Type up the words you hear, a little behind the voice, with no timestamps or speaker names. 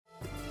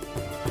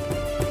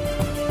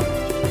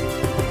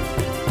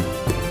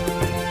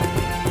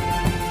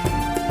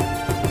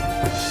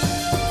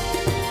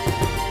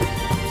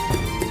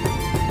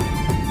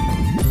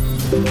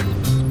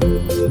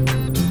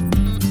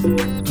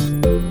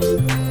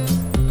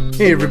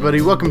Hey everybody,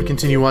 welcome to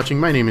Continue Watching.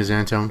 My name is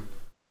Anton.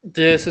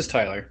 This is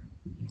Tyler.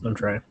 I'm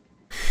trying.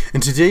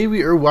 And today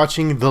we are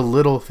watching The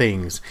Little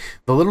Things.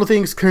 The Little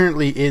Things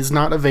currently is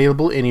not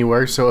available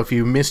anywhere, so if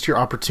you missed your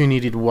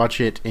opportunity to watch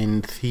it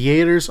in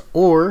theaters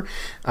or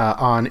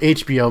on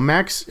HBO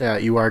Max,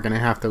 you are going to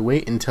have to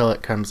wait until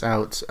it comes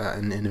out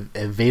and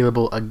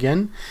available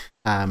again.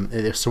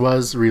 This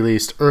was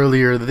released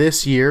earlier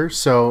this year,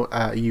 so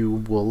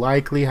you will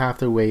likely have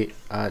to wait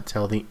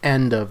till the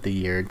end of the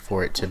year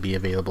for it to be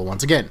available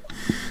once again.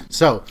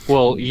 So,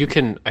 well,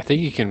 I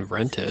think you can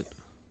rent it.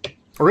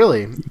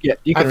 Really? Yeah,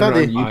 you can rent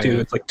it on YouTube.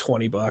 It's like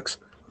 $20.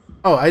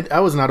 Oh, I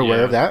was not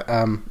aware of that.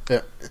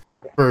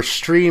 For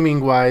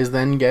streaming wise,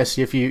 then yes,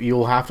 if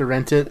you'll have to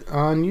rent it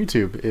on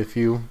YouTube if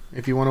you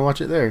want to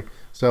watch it there.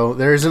 So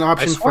there's an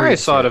option. I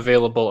saw it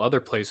available other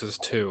places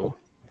too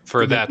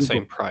for that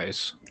same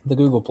price. The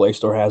Google Play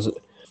Store has it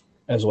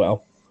as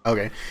well.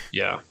 Okay.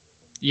 Yeah,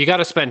 you got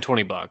to spend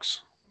 $20.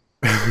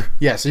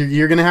 Yes,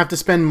 you're gonna have to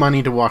spend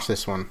money to watch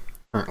this one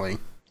currently,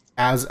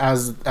 as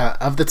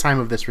of the time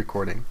of this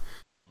recording.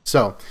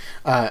 So,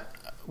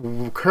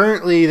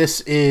 currently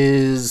this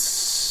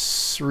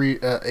is actually,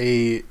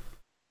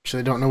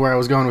 I don't know where I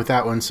was going with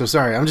that one, so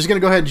sorry. I'm just going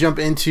to go ahead and jump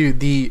into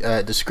the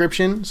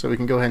description so we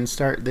can go ahead and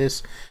start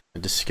this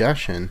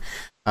discussion.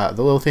 The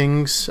Little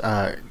Things,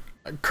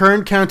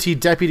 Kern County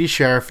Deputy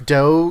Sheriff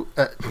Joe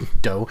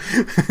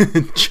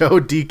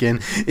Deacon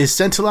is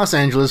sent to Los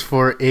Angeles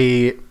for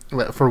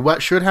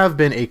what should have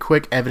been a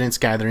quick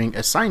evidence-gathering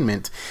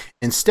assignment.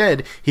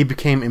 Instead, he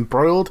became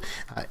embroiled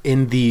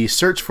in the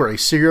search for a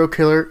serial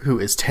killer who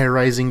is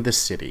terrorizing the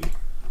city.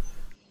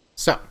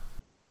 So,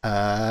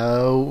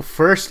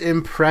 first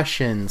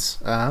impressions.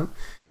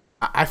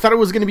 I thought it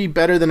was going to be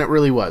better than it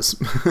really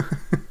was.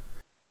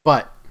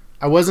 But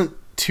I wasn't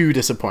too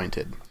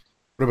disappointed.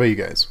 What about you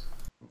guys?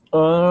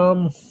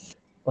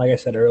 Like I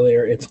said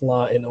earlier, it's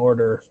Law and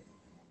Order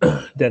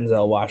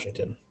Denzel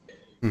Washington.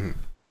 Mm-hmm.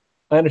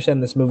 I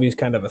understand this movie is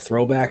kind of a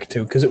throwback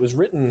to, because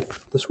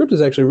the script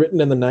is actually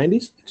written in the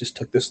 90s. It just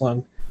took this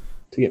long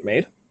to get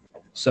made.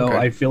 So okay.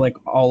 I feel like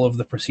all of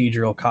the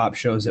procedural cop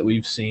shows that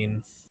we've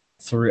seen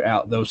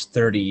throughout those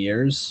 30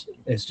 years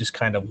is just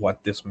kind of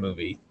what this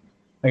movie,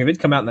 like if it'd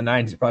come out in the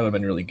 90s, it probably would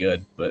have been really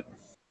good, but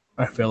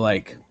I feel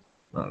like,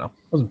 I don't know,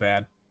 it wasn't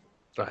bad.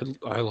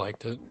 I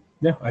liked it.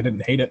 Yeah, I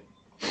didn't hate it.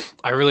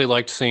 I really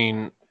liked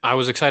I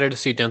was excited to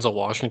see Denzel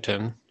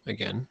Washington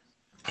again.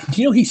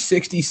 Do you know he's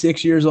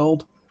 66 years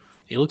old?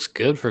 He looks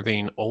good for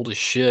being old as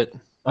shit.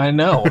 I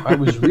know. I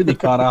was really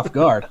caught off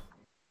guard.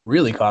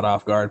 Really caught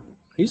off guard.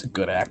 He's a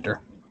good actor.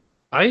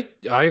 I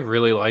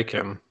really like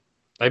him.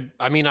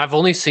 I mean, I've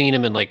only seen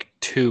him in like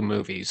 2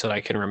 movies that I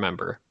can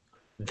remember.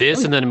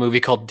 This and then a movie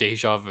called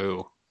Deja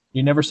Vu.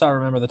 You never saw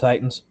Remember the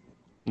Titans?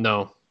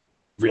 No.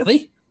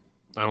 Really?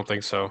 I don't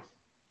think so.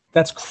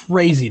 That's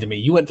crazy to me.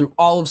 You went through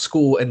all of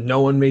school and no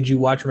one made you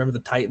watch Remember the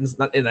Titans,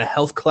 not in a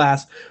health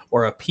class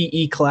or a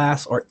PE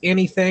class or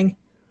anything.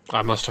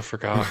 I must have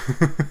forgot.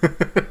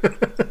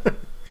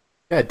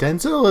 Yeah,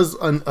 Denzel is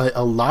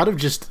a lot of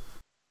just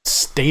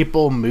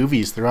staple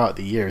movies throughout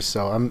the years,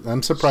 so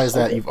I'm surprised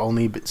that you've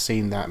only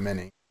seen that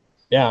many.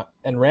 Yeah,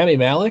 and Rami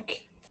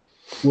Malek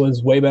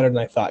was way better than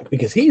I thought,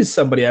 because he's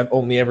somebody I've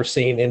only ever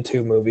seen in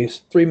 3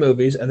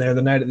 movies, and they're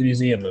the Night at the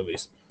Museum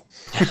movies.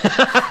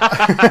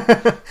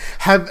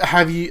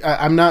 Have you?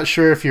 I'm not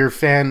sure if you're a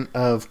fan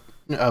of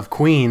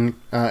Queen.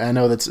 I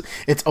know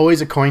it's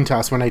always a coin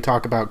toss when I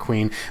talk about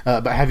Queen.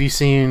 But have you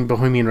seen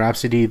Bohemian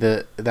Rhapsody,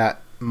 that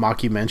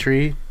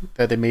mockumentary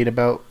that they made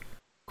about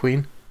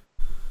Queen?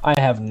 I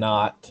have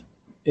not.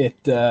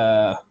 It's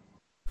one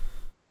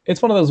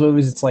of those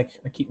movies. It's like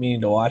I keep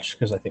meaning to watch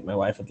because I think my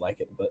wife would like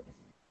it, but.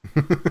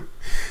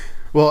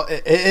 Well,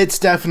 it's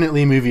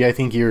definitely a movie I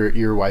think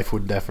your wife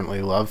would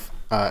definitely love.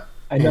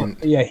 I know.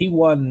 Yeah, he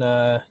won.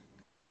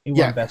 He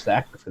won Best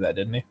Actor for that,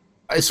 didn't he?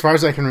 As far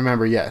as I can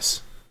remember,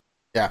 yes.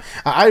 Yeah,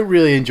 I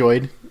really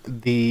enjoyed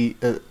the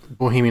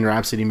Bohemian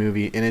Rhapsody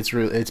movie, and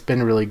it's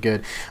been really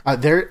good.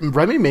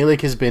 Rami Malek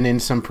has been in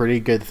some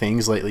pretty good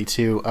things lately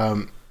too.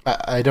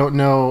 I don't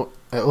know.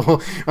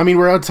 I mean,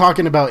 we're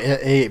talking about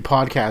a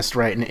podcast,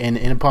 right? And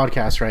in a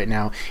podcast right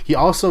now, he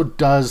also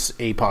does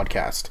a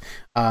podcast,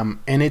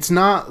 and it's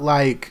not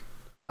like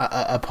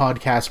a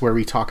podcast where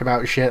we talk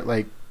about shit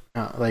like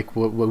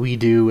what we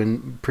do,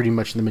 and pretty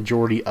much the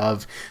majority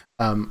of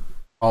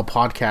all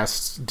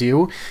podcasts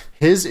do.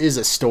 His is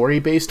a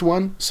story-based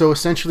one. So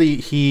essentially,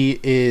 he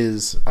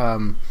is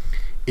a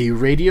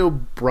radio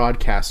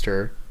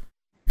broadcaster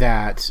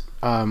that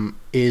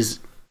is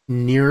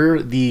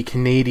near the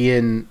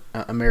Canadian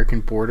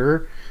American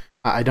border.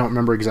 I don't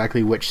remember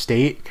exactly which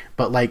state,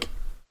 but like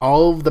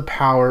all of the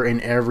power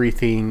and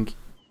everything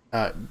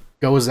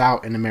goes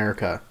out in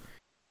America.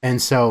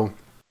 And so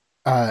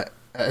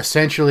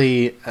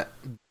essentially,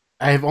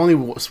 I've only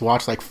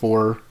watched like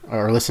 4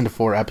 or listened to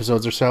 4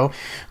 episodes or so,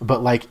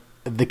 but like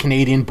the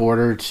Canadian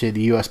border to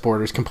the U.S.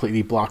 border is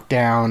completely blocked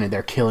down, and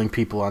they're killing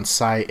people on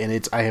sight, and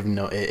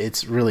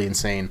it's really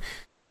insane.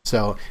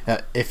 So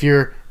if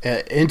you're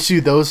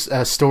into those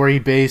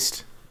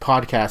story-based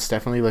podcasts,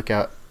 definitely look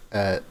out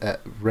at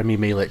Remy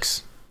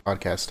Malek's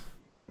podcast.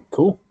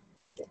 Cool.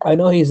 I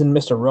know he's in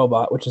Mr.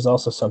 Robot, which is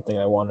also something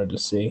I wanted to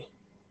see.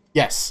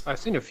 Yes. I've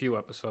seen a few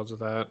episodes of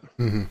that.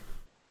 Mm-hmm.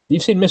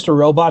 You've seen Mr.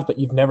 Robot, but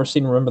you've never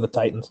seen Remember the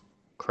Titans.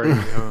 Crazy,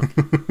 huh?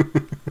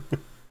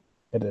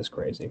 It is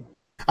crazy.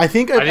 I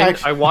think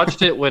I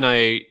watched it when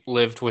I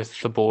lived with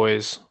the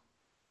boys,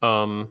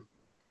 and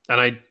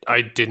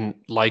I didn't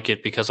like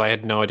it because I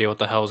had no idea what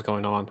the hell was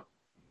going on.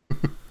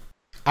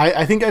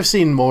 I think I've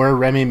seen more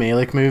Remy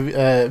Malek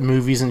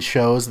movies and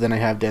shows than I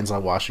have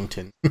Denzel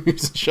Washington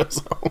movies and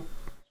shows.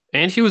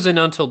 And he was in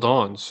Until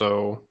Dawn,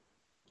 so...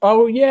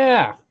 Oh,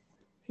 yeah.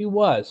 He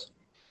was.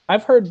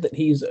 I've heard that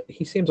he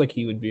seems like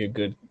he would be a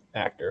good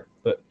actor,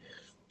 but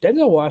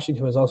Denzel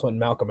Washington was also in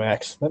Malcolm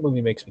X. That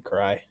movie makes me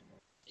cry.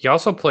 He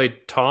also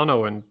played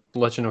Tano in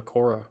Legend of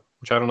Korra,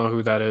 which I don't know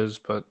who that is,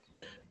 but...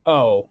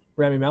 Oh,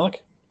 Rami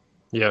Malek?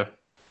 Yeah.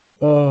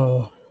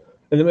 Oh.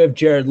 And then we have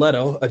Jared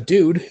Leto, a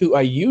dude who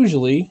I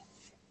usually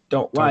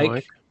don't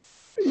like.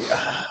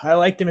 I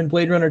liked him in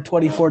Blade Runner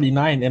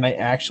 2049, and I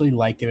actually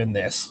liked him in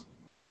this.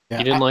 Yeah,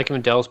 you didn't like him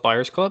in Dallas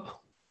Buyers Club?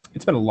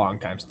 It's been a long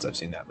time since I've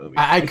seen that movie.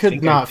 I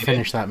could not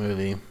finish that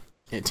movie.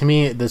 To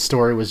me, the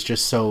story was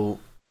just so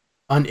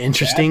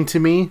uninteresting to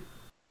me.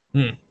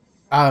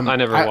 I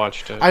never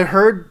watched it. I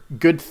heard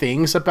good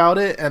things about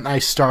it, and I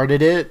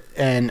started it,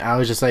 and I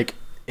was just like,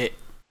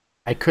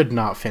 I could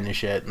not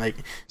finish it. Like,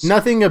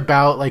 nothing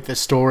about like the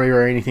story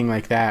or anything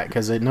like that,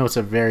 because I know it's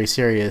a very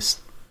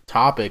serious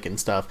topic and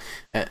stuff.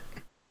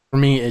 For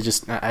me,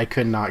 I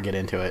could not get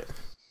into it.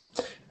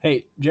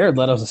 Hey, Jared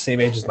Leto's the same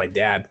age as my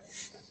dad.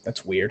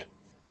 That's weird.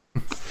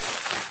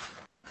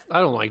 I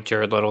don't like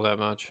Jared Leto that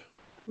much.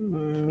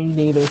 Me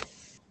neither.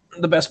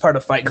 The best part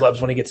of Fight Club's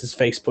when he gets his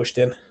face pushed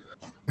in.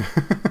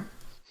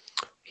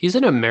 He's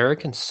an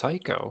American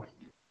Psycho.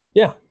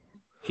 Yeah.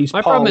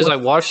 My problem is I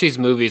watch these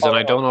movies and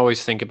I don't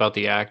always think about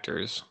the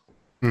actors.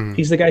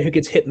 He's the guy who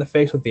gets hit in the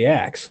face with the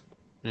axe.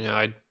 Yeah,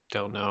 I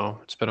don't know.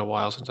 It's been a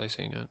while since I've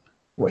seen it.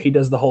 Where he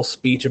does the whole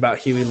speech about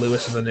Huey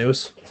Lewis and the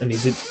News, and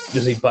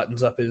he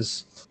buttons up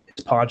his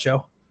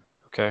poncho.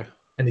 Okay.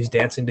 And he's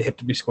dancing to Hip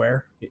to Be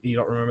Square. You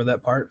don't remember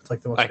that part? It's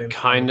like the most I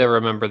kind of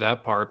remember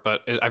that part,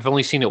 but I've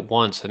only seen it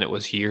once, and it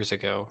was years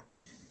ago.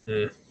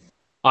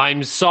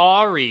 I'm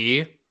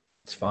sorry.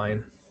 It's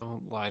fine.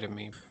 Don't lie to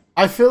me.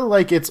 I feel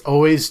like it's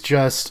always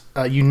just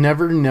you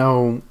never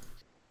know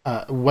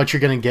what you're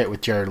gonna get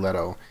with Jared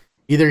Leto.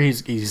 Either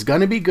he's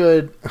gonna be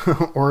good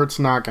or it's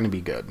not gonna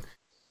be good.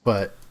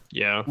 But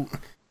yeah,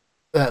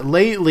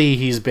 lately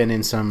he's been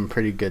in some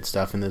pretty good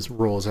stuff, and his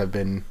roles have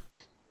been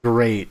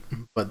great.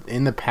 But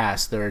in the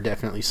past, there are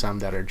definitely some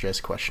that are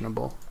just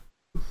questionable.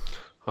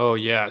 Oh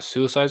yeah,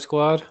 Suicide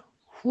Squad.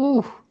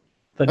 Whew.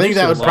 I think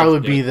that would probably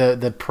be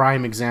the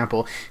prime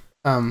example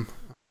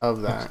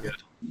of that.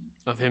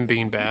 Of him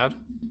being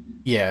bad?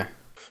 Yeah.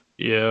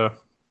 Yeah.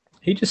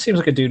 He just seems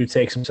like a dude who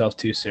takes himself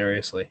too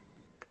seriously.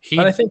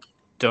 I think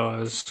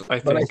I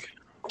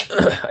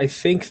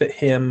think that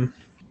him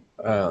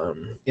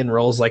in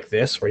roles like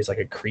this, where he's like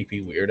a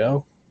creepy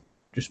weirdo,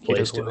 just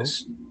plays to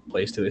his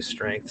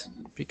strength.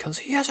 Because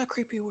he has a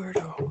creepy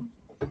weirdo.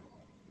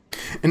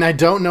 And I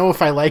don't know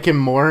if I like him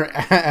more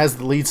as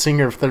the lead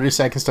singer of 30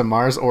 Seconds to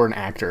Mars or an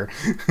actor.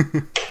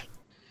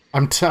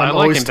 I'm I like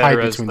always him better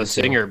tied as between the the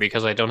two. singer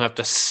because I don't have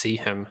to see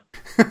him.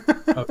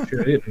 Oh,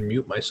 sure, I didn't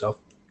mute myself.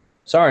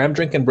 Sorry, I'm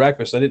drinking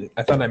breakfast. I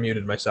thought I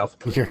muted myself.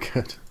 You're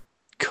good.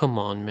 Come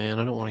on, man.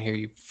 I don't want to hear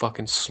you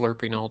fucking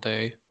slurping all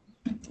day.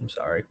 I'm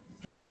sorry.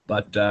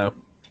 But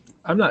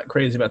I'm not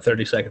crazy about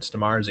 30 Seconds to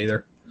Mars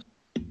either.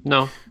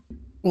 No.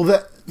 Well,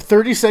 that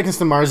 30 Seconds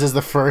to Mars is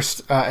the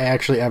first I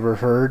actually ever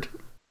heard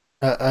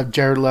of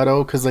Jared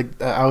Leto, because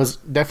I was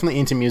definitely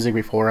into music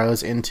before I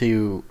was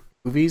into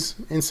movies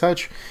and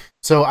such.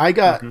 So I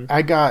got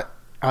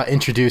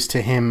introduced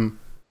to him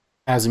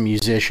as a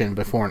musician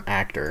before an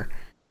actor,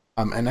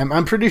 and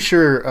I'm pretty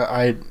sure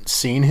I'd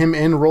seen him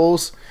in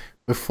roles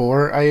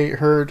before I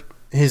heard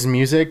his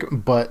music,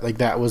 but like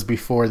that was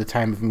before the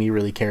time of me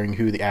really caring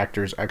who the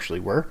actors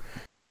actually were.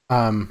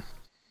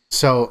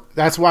 So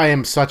that's why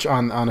I'm such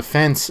on a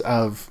fence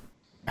of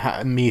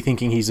me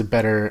thinking he's a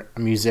better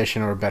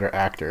musician or a better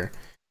actor,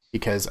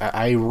 because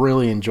I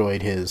really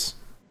enjoyed his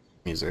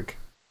music.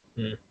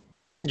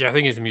 Yeah, I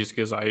think his music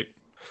is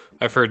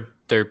I've heard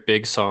their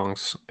big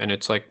songs, and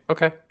it's like,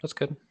 okay, that's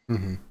good.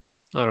 Mm-hmm.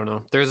 I don't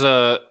know. There's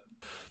a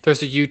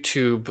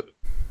YouTube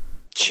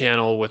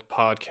channel with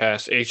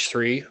podcast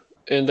H3,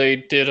 and they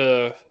did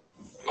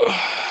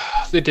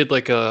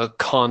like a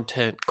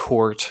content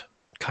court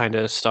kind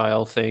of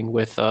style thing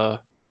with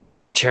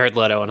Jared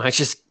Leto, and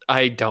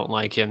I don't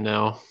like him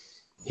now.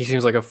 He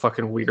seems like a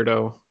fucking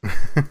weirdo.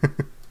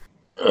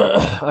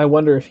 I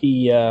wonder if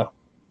he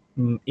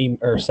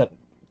sent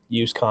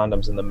used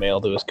condoms in the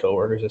mail to his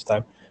coworkers this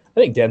time. I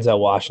think Denzel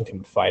Washington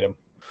would fight him.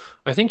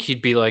 I think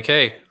he'd be like,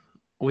 hey,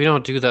 we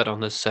don't do that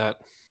on this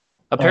set.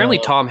 Apparently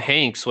Tom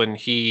Hanks, when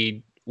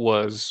he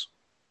was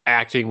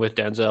acting with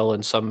Denzel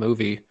in some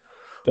movie,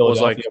 was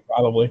like,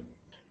 probably.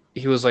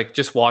 He was like,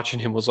 just watching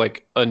him was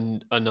like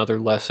another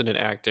lesson in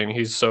acting.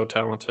 He's so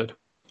talented.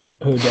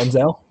 Who,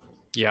 Denzel?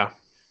 Yeah.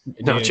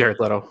 No, Dude, Jared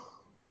Leto.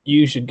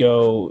 you should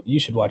go. You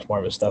should watch more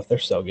of his stuff. They're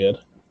so good.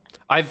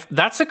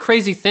 That's a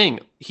crazy thing.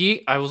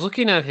 I was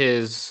looking at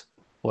his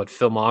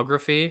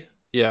filmography.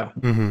 Yeah.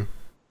 Mm-hmm.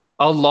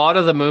 A lot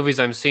of the movies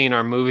I'm seeing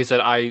are movies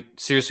that I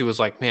seriously was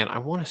like, man, I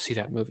want to see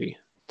that movie.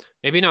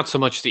 Maybe not so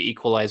much The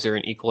Equalizer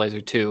and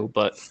Equalizer 2,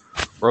 but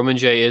Roman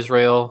J.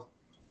 Israel.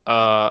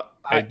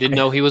 I didn't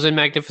know he was in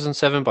Magnificent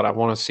Seven, but I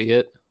want to see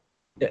it.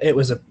 It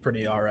was a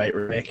pretty all right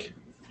remake.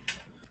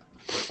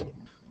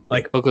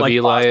 Like Book of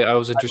Eli, I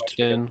was interested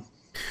in.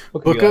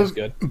 Book of Eli was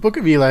good. Book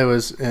of Eli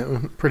was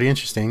pretty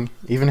interesting.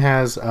 Even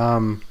has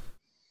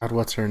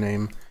what's her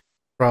name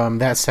from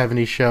that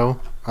 '70s show?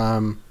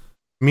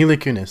 Mila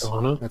Kunis.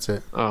 Donna? That's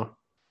it. Oh,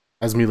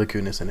 has Mila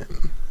Kunis in it.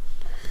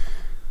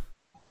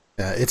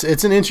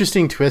 It's an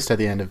interesting twist at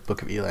the end of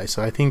Book of Eli,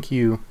 so I think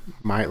you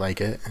might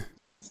like it.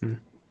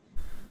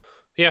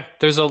 Yeah,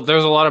 there's a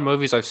lot of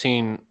movies I've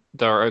seen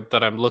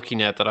that I'm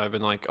looking at that I've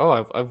been like,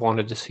 oh, I've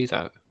wanted to see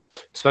that.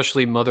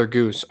 Especially Mother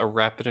Goose, a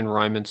Rapid and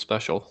Ryman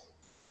special.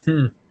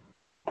 I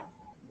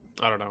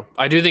don't know.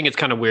 I do think it's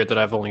kind of weird that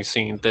I've only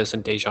seen this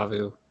and Deja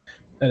Vu.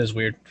 That is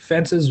weird.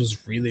 Fences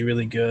was really,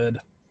 really good.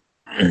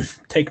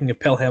 Taking a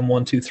Pelham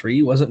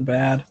 1-2-3 wasn't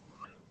bad.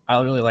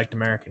 I really liked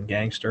American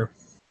Gangster.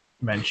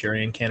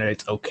 Manchurian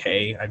Candidate's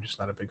okay. I'm just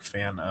not a big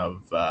fan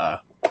of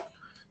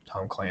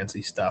Tom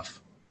Clancy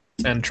stuff.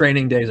 And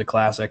Training Day is a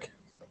classic.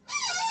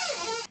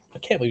 I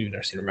can't believe you've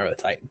never seen Remember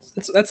the Titans.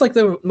 That's like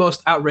the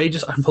most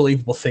outrageous,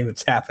 unbelievable thing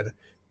that's happened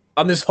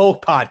on this whole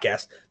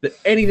podcast. That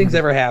anything's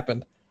ever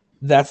happened.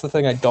 That's the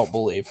thing I don't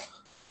believe.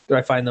 That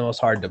I find the most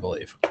hard to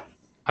believe.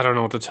 I don't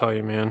know what to tell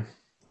you, man.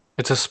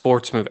 It's a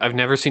sports movie. I've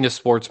never seen a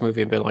sports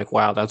movie and been like,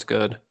 wow, that's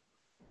good.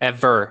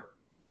 Ever.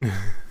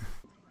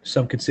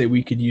 Some could say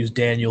we could use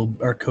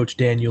our coach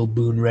Daniel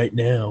Boone right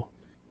now.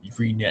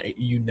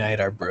 Unite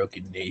our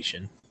broken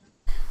nation.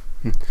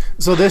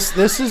 So this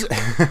is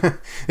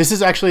this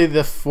is actually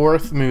the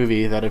fourth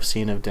movie that I've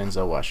seen of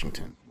Denzel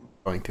Washington.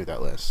 Going through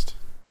that list.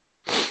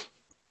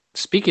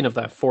 Speaking of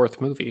that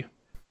fourth movie,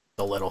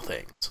 The Little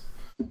Things.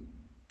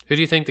 Who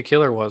do you think the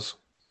killer was?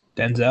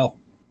 Denzel.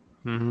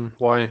 Mm-hmm.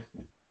 Why?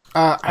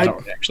 I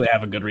don't actually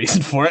have a good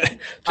reason for it. Just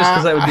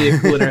because that would be a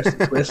cool,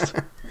 interesting twist.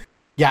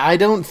 Yeah, I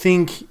don't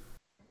think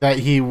that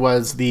he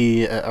was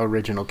the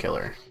original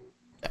killer.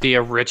 The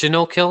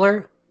original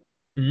killer?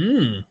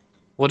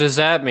 What does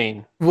that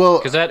mean? Well,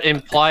 because that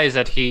implies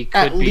that he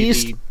could be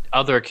the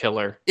other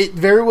killer. It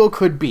very well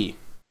could be.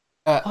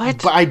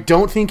 What? But I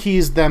don't think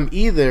he's them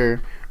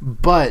either.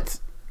 But,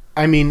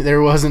 I mean,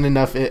 there wasn't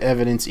enough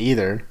evidence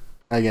either,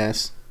 I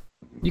guess.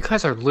 You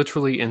guys are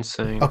literally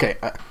insane. Okay,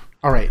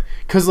 all right.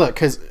 Because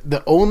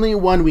the only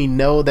one we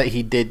know that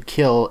he did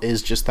kill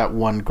is just that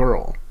one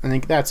girl. I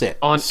think that's it.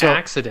 On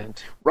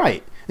accident.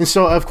 Right. And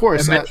so, of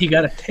course... I meant he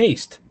got a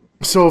taste.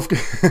 So of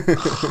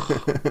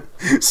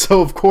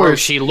course... Or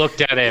she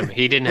looked at him.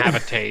 He didn't have a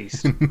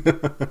taste.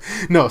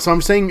 No, so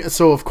I'm saying...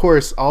 So, of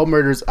course, all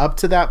murders up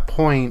to that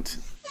point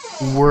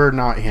were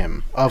not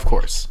him. Of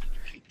course.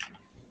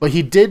 But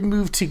he did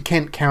move to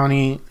Kent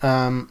County.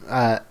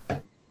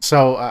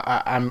 So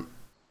I'm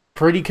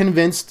pretty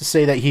convinced to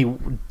say that he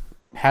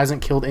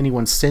hasn't killed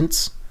anyone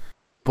since.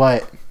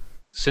 But...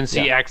 Since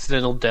the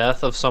accidental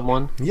death of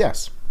someone?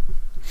 Yes.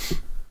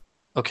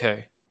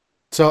 Okay.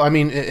 So, I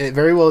mean, it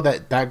very well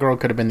that girl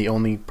could have been the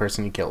only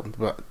person he killed,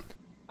 but...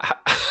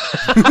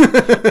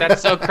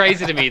 That's so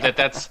crazy to me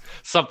that's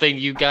something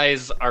you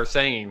guys are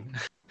saying.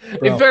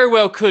 Bro. It very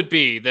well could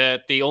be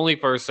that the only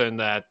person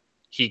that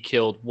he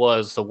killed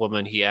was the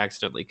woman he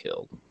accidentally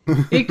killed.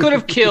 He could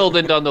have killed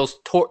and done those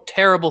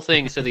terrible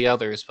things to the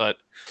others, but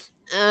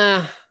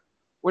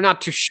we're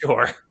not too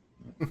sure.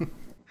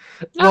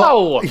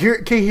 No! Well,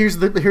 here's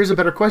a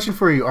better question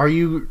for you. Are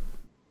you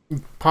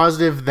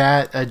positive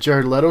that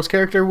Jared Leto's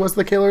character was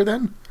the killer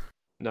then?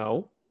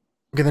 No.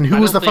 Okay, then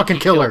who was the fucking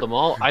killer? Killed them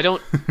all. I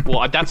don't.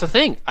 Well, that's the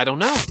thing. I don't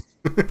know.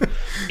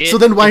 So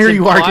then why are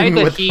you arguing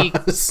with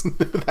us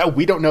that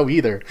we don't know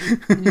either?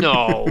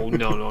 No.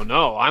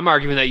 I'm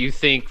arguing that you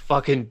think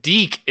fucking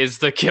Deke is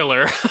the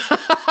killer.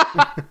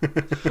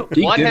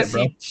 What has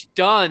he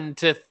done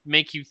to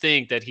make you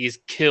think that he's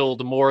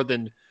killed more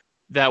than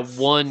that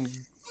one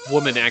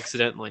woman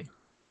accidentally?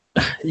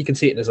 You can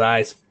see it in his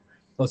eyes.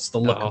 What's the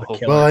look of the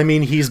killer? Well, I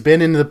mean, he's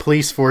been in the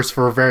police force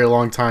for a very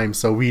long time,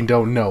 so we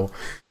don't know.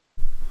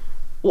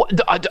 What?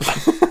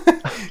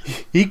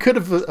 He could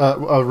have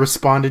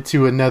responded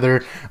to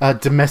another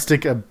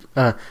domestic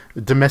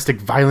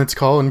violence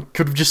call and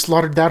could have just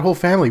slaughtered that whole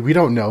family. We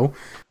don't know.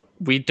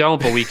 We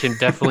don't, but we can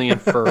definitely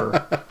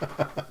infer.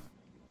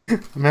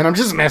 Man, I'm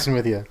just messing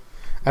with you.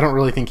 I don't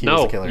really think he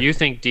was the killer. No, you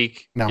think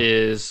Deke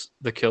is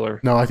the killer.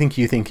 No, I think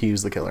you think he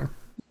was the killer.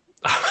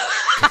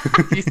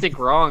 You think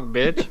wrong,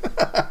 bitch.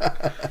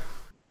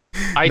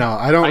 I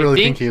don't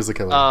really think he was the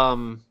killer.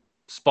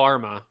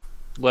 Sparma,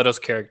 Leto's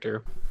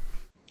character.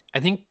 I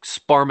think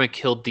Sparma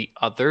killed the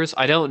others.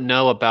 I don't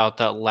know about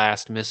that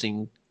last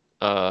missing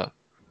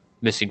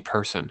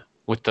person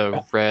with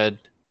the red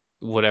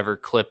whatever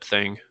clip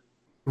thing.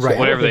 Right.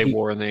 Whatever they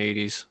wore in the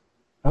 80s.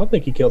 I don't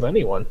think he killed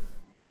anyone.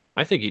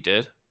 I think he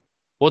did.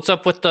 What's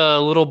up with the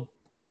little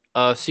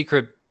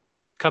secret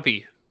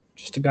cubby?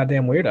 Just a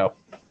goddamn weirdo.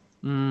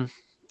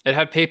 It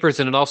had papers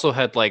and it also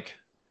had like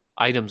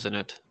items in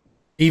it.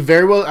 He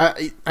very well.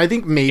 I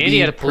think maybe. And he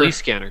had a police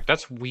scanner.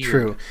 That's weird.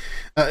 True.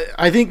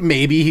 I think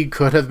maybe he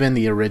could have been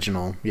the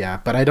original. Yeah,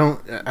 but I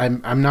don't.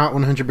 I'm not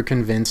 100%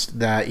 convinced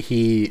that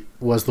he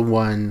was the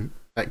one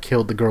that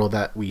killed the girl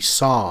that we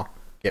saw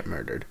get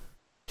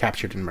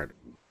captured and murdered.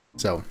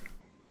 So.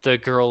 The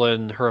girl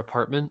in her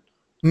apartment.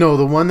 No,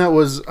 the one that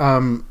was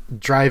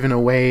driving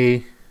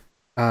away,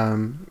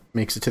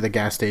 makes it to the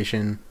gas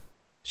station.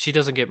 She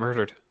doesn't get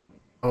murdered.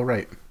 Oh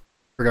right,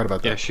 forgot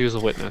about that. Yeah, she was a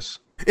witness.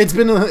 It's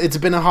been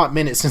a hot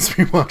minute since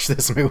we watched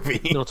this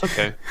movie. No, it's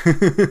okay.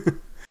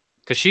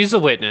 Because she's a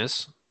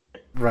witness.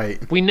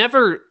 Right. We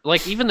never,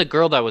 like, even the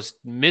girl that was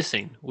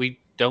missing, we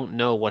don't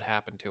know what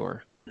happened to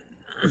her.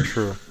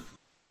 True.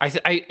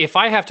 If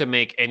I have to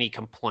make any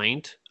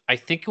complaint, I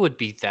think it would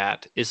be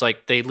that. Is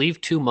like, they leave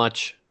too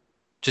much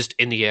just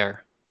in the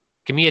air.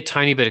 Give me a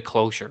tiny bit of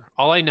closure.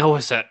 All I know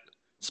is that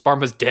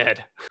Sparma's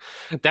dead.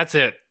 That's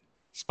it.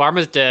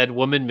 Sparma's dead,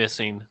 woman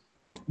missing.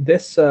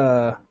 This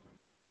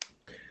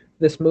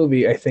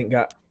movie, I think,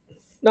 got,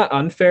 not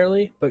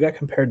unfairly, but got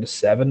compared to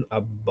Seven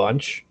a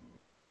bunch.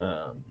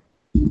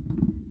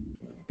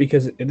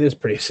 Because it is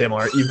pretty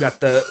similar. You've got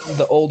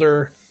the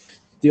older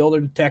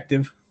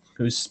detective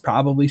who's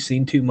probably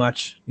seen too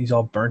much. He's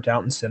all burnt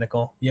out and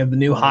cynical. You have the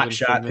new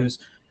hotshot and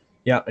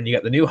you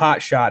got the new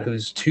hotshot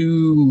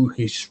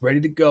he's just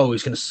ready to go.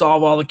 He's going to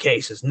solve all the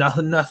cases.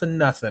 Nothing.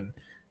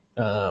 You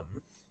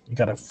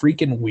got a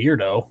freaking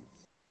weirdo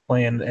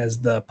playing as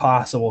the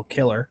possible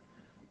killer.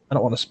 I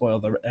don't want to spoil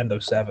the end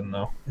of Seven,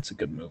 though. It's a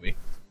good movie.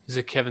 Is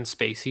it Kevin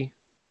Spacey?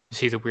 Is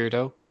he the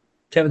weirdo?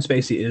 Kevin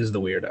Spacey is the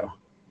weirdo.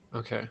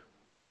 Okay.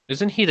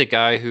 Isn't he the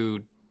guy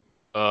who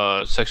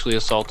sexually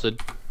assaulted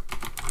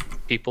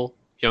people,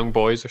 young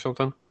boys or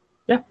something?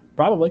 Yeah,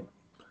 probably.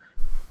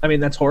 I mean,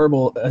 that's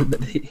horrible.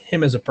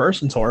 Him as a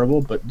person's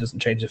horrible, but it doesn't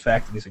change the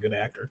fact that he's a good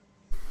actor.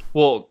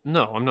 Well,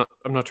 no, I'm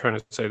not trying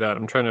to say that.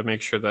 I'm trying to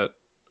make sure that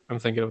I'm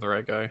thinking of the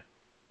right guy.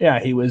 Yeah,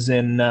 he was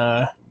in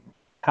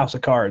House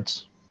of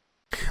Cards.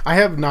 I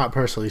have not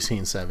personally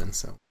seen Seven,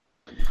 so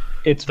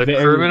it's the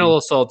criminal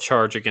assault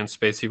charge against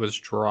Spacey was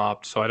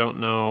dropped, so I don't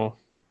know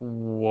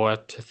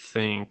what to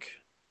think.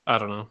 I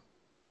don't know.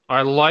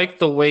 I like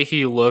the way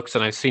he looks,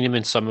 and I've seen him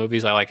in some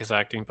movies. I like his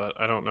acting, but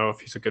I don't know if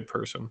he's a good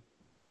person.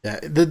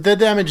 Yeah, the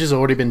damage has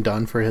already been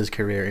done for his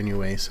career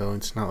anyway, so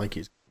it's not like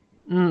he's.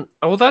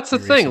 Well, that's the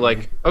thing.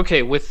 Like,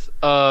 okay, with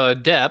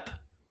Johnny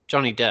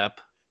Depp.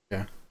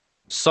 Yeah.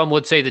 Some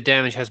would say the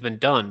damage has been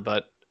done,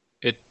 but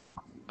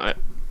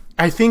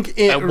I think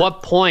at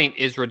what point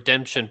is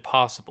redemption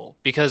possible?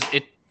 Because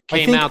it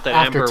came out that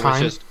Amber was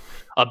just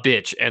a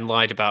bitch and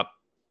lied about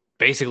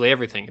basically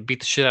everything and beat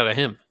the shit out of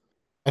him.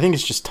 I think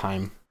it's just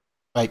time.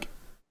 Like,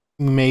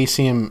 we may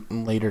see him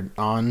later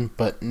on,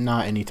 but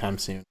not anytime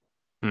soon.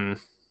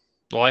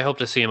 Well, I hope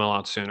to see him a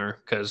lot sooner,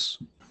 because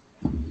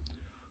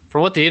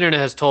from what the internet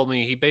has told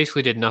me, he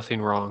basically did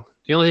nothing wrong.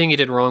 The only thing he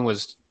did wrong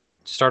was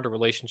start a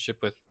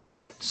relationship with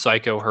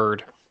Psycho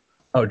Heard.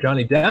 Oh,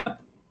 Johnny Depp?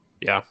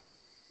 Yeah.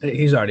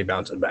 He's already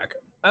bouncing back.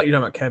 You're talking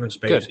about Kevin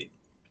Spacey. Good.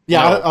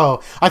 Yeah,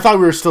 no. I thought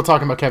we were still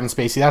talking about Kevin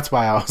Spacey. That's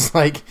why I was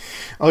like,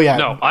 oh yeah.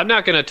 No, I'm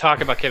not going to talk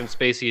about Kevin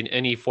Spacey in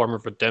any form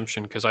of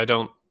redemption, because I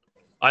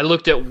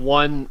looked at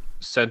one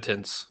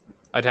sentence.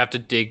 I'd have to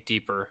dig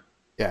deeper.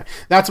 Yeah,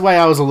 that's why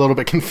I was a little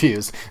bit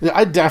confused.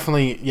 I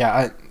definitely,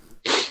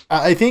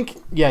 I think,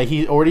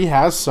 he already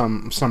has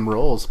some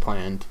roles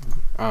planned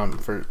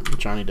for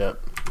Johnny Depp.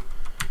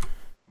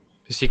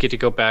 Does he get to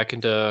go back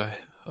into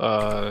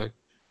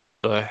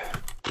the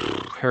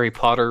Harry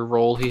Potter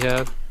role he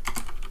had?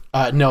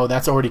 No,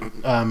 that's already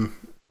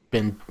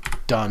been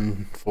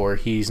done for.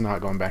 He's not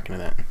going back into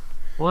that.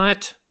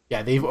 What?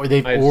 Yeah, they've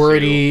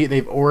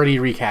already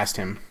recast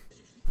him.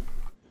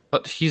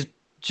 But he's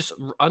just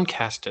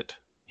uncasted.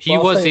 He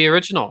was the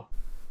original.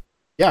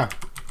 Yeah.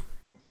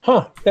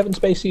 Huh. Kevin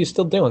Spacey is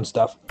still doing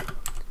stuff.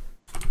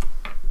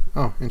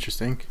 Oh,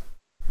 interesting.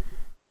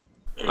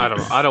 I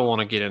don't want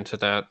to get into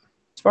that.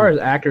 As far as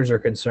actors are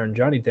concerned,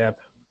 Johnny Depp,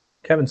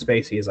 Kevin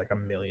Spacey is like a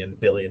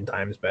billion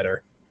times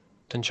better.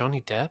 Than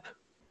Johnny Depp?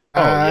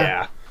 Oh,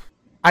 yeah.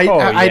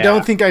 I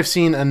don't think I've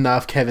seen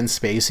enough Kevin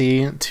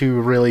Spacey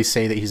to really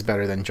say that he's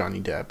better than Johnny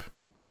Depp.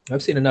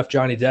 I've seen enough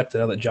Johnny Depp to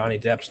know that Johnny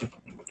Depp's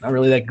not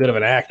really that good of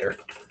an actor.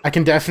 I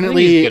can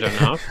definitely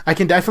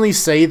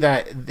say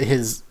that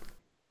his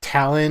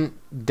talent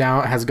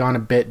has gone a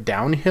bit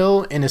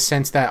downhill in a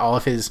sense that all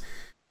of his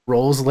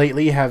roles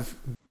lately have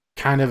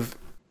kind of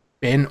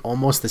been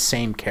almost the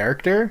same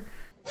character,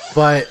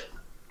 but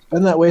it's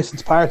been that way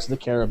since Pirates of the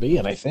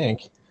Caribbean, I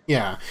think.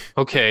 Yeah.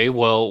 Okay,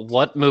 well,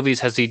 what movies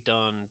has he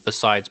done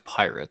besides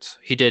Pirates?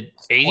 He did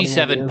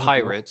 87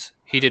 Pirates.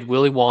 He did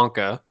Willy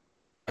Wonka.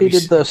 He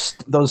did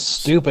those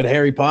stupid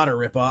Harry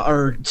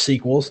Potter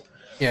sequels.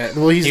 Yeah,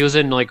 well, he was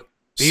in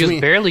he was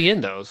barely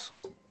in those.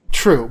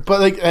 True, but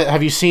like,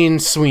 have you seen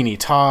Sweeney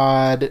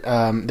Todd?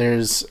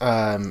 There's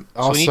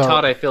also Sweeney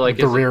Todd. I feel like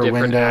The is a Rear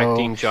different Window.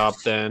 acting job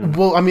than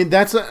Well, I mean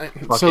that's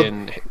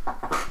fucking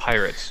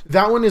Pirates.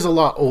 That one is a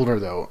lot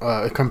older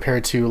though,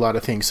 compared to a lot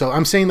of things. So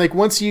I'm saying like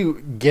once you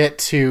get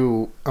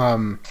to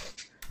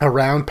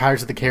around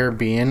Pirates of the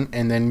Caribbean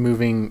and then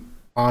moving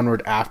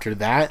onward after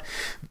that,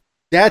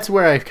 that's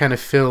where I kind of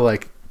feel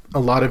like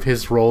a lot of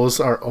his roles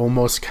are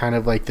almost kind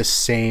of like the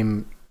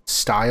same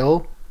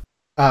style.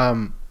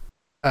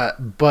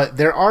 But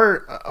there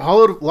are a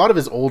lot of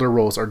his older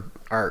roles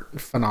are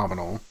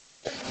phenomenal.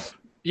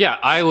 Yeah,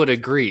 I would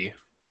agree.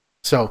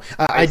 So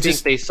I think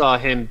they saw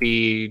him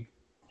be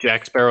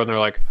Jack Sparrow, and they're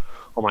like,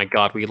 "Oh my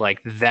god, we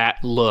like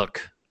that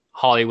look."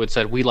 Hollywood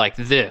said, "We like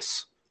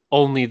this,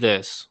 only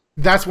this."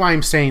 That's why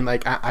I'm saying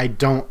like I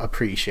don't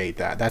appreciate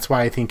that. That's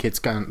why I think it's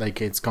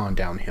gone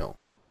downhill,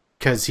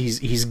 because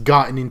he's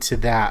gotten into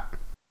that.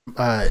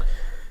 I'm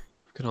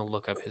gonna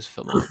look up his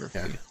filmography.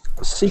 Yeah.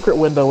 Secret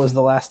Window was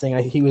the last thing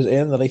he was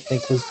in that I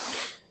think was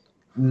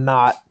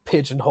not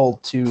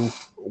pigeonholed to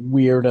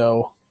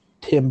weirdo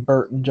Tim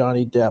Burton,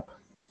 Johnny Depp.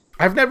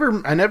 I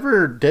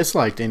never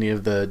disliked any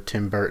of the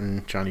Tim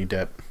Burton, Johnny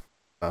Depp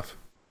stuff.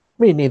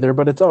 Me neither,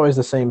 but it's always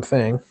the same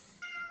thing.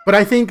 But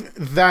I think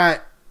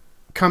that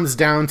comes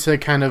down to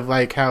kind of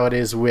like how it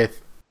is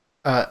with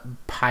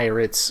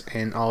pirates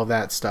and all of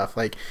that stuff.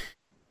 Like,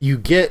 you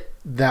get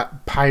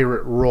that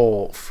pirate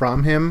role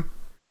from him,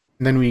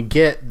 and then we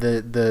get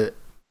the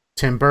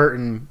Tim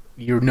Burton,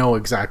 you know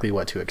exactly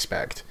what to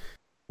expect.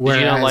 Did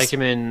you not like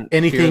him in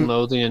Fear and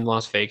Loathing in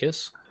Las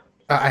Vegas?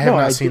 I have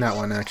not seen that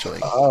one, actually.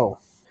 Oh,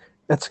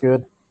 that's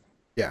good.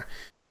 Yeah.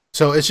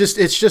 So it's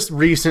just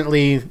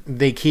recently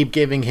they keep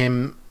giving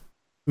him,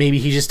 maybe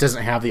he just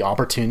doesn't have the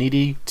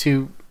opportunity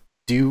to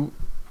do,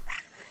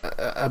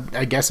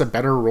 I guess, a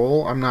better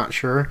role. I'm not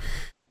sure.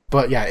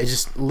 But yeah, it's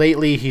just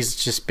lately he's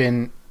just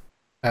been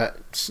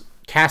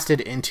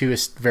casted into a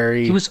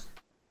very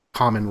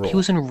common role. He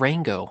was in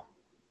Rango.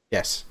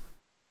 Yes.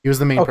 He was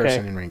the main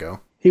person in Ringo.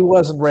 He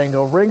was in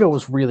Rango. Rango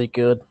was really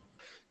good.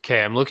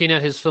 Okay, I'm looking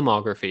at his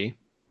filmography.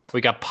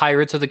 We got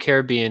Pirates of the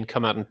Caribbean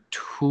come out in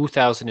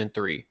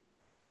 2003.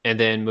 And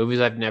then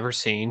movies I've never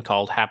seen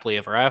called Happily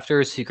Ever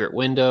After, Secret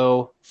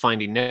Window,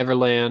 Finding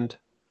Neverland,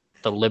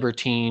 The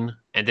Libertine.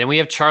 And then we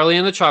have Charlie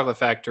and the Chocolate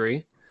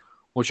Factory,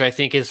 which I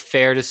think is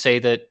fair to say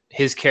that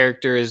his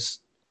character is...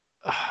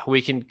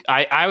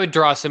 I would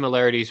draw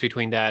similarities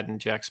between that and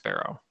Jack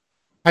Sparrow.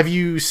 Have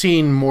you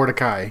seen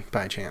Mordecai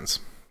by chance?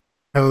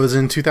 It was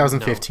in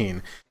 2015.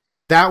 No.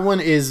 That one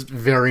is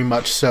very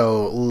much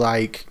so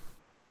like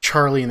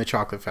Charlie and the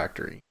Chocolate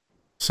Factory.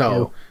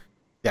 So,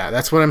 yeah,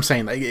 that's what I'm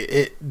saying.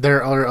 Like,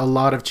 there are a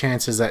lot of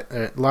chances that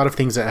a lot of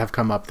things that have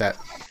come up that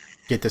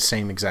get the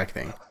same exact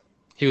thing.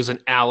 He was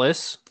in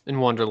Alice in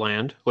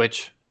Wonderland,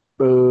 which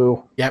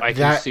I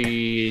can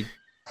see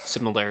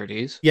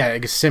similarities. Yeah,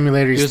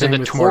 similarities. He was in The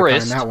Tourist.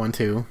 Tourist. That one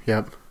too.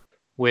 Yep.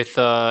 With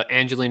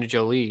Angelina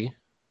Jolie.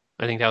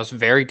 I think that was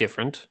very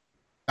different.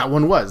 That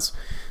one was.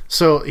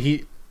 So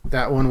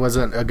that one was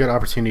a good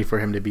opportunity for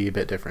him to be a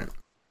bit different.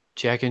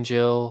 Jack and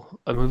Jill,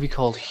 a movie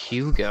called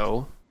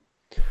Hugo.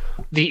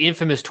 The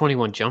infamous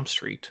 21 Jump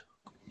Street.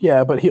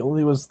 Yeah, but he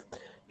was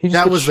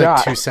that was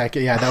shot. Like 2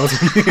 seconds. Yeah, that was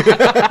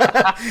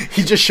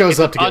he just shows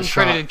up to get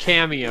shot. Uncredited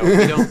cameo.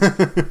 We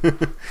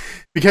don't...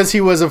 Because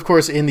he was, of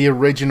course, in the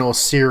original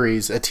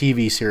series, a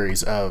TV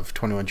series of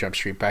 21 Jump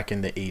Street back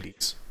in the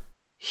 80s.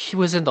 He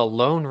was in The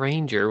Lone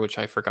Ranger, which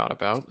I forgot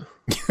about.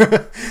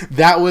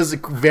 That was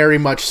very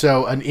much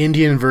so an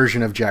Indian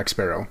version of Jack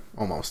Sparrow,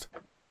 almost.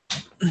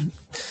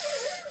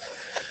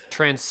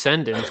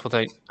 Transcendence, what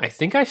I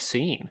think I've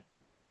seen.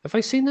 Have I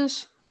seen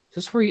this? Is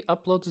this where he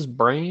uploads his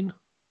brain?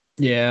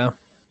 Yeah.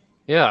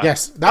 Yeah.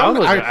 Yes, that one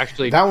was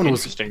actually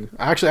interesting.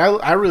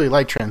 I really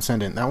like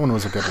Transcendent. That one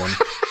was a good one.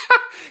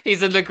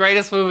 He's in the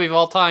greatest movie of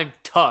all time,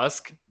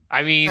 Tusk.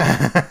 I mean...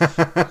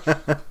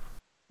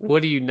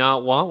 What do you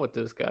not want with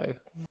this guy?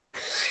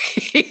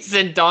 He's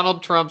in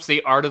Donald Trump's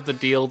The Art of the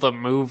Deal, the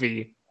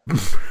movie.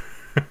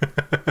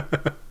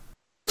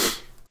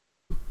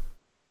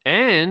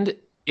 And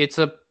it's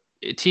a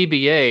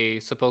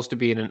TBA supposed to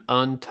be in an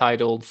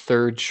untitled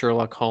third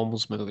Sherlock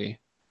Holmes movie.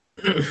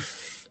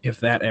 If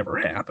that ever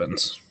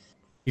happens.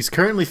 He's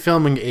currently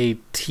filming a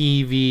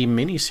TV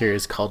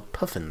miniseries called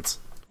Puffins.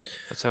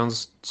 That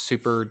sounds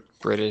super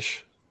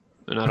British,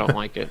 and I don't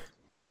like it.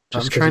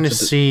 I'm trying to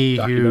see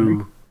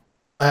who...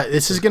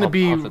 this is going to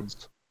be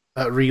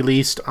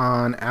released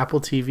on Apple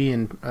TV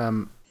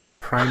and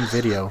Prime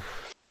Video.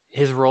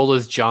 His role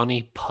is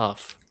Johnny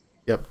Puff.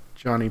 Yep,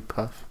 Johnny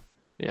Puff.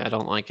 Yeah, I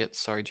don't like it.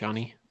 Sorry,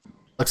 Johnny.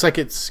 Looks like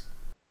it's...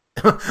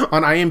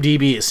 on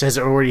IMDb, it says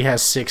it already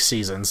has 6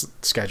 seasons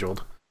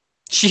scheduled.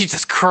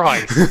 Jesus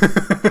Christ!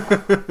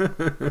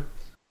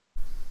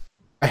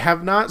 I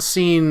have not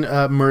seen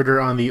Murder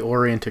on the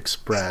Orient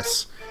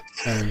Express.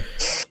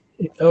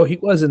 Oh, he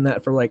was in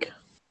that for like...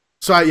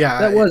 So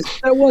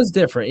that was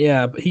different,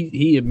 yeah. But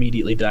he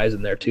immediately dies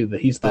in there too.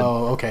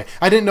 Oh, okay.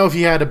 I didn't know if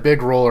he had a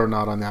big role or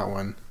not on that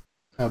one,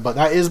 but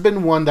that has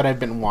been one that I've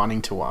been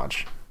wanting to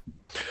watch.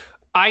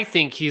 I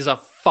think he's a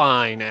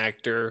fine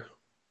actor.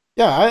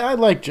 Yeah, I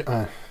like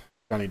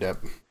Johnny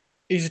Depp.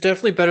 He's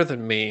definitely better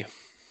than me.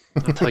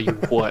 I'll tell you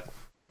what.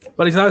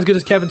 But he's not as good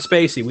as Kevin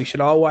Spacey. We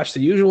should all watch The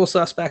Usual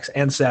Suspects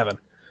and Seven.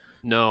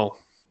 No.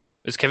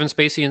 Is Kevin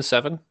Spacey in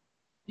 7?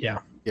 Yeah.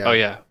 Oh,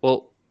 yeah.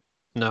 Well,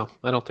 no,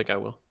 I don't think I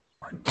will.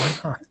 Why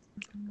not?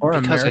 Or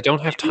Because American I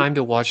don't have time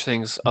to watch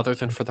things other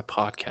than for the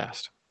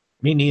podcast.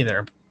 Me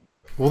neither.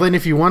 Well, then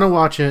if you want to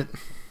watch it,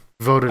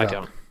 vote it I up.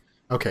 don't.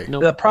 Okay.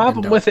 Nope. The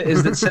problem with it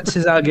is that since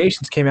his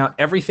allegations came out,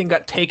 everything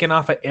got taken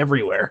off it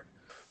everywhere.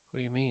 What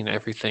do you mean,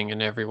 everything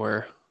and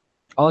everywhere?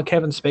 All of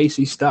Kevin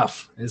Spacey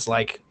stuff is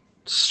like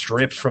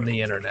stripped from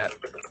the internet.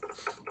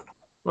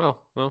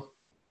 Well,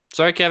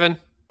 sorry, Kevin.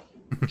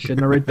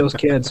 Shouldn't have raped those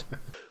kids.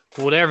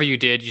 Whatever you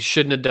did, you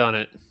shouldn't have done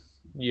it.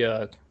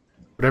 Yeah.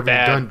 Whatever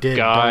Bad you done did,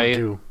 guy.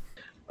 don't do.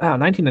 Wow,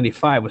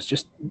 1995 was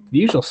just The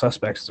Usual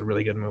Suspects is a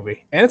really good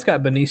movie, and it's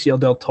got Benicio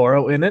del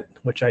Toro in it,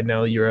 which I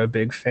know you're a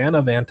big fan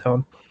of,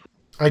 Antone.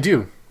 I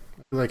do.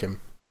 I like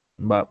him.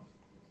 But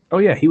oh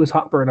yeah, he was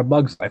Hopper in A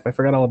Bug's Life. I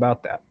forgot all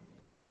about that.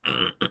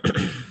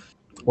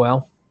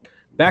 Well,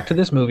 back to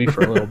this movie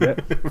for a little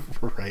bit.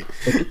 Right.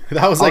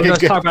 That was like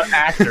Let's talk about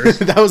actors.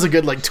 That was a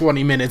good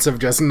 20 minutes of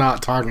just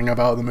not talking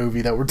about the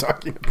movie that we're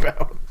talking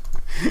about.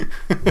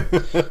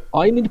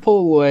 All you need to pull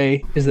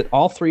away is that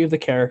all three of the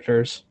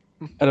characters,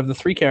 out of the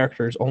three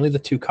characters, only the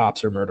two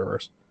cops are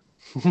murderers.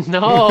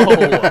 No.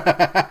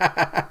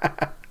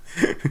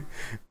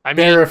 I mean,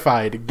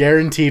 Verified,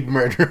 guaranteed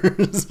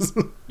murders.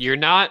 you're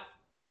not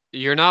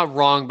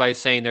wrong by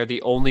saying they're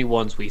the only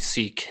ones we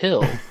see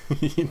killed.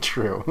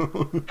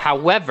 True.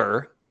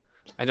 However,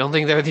 I don't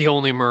think they're the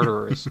only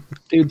murderers.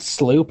 Dude,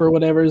 Sloop or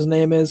whatever his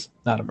name is,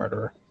 not a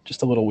murderer,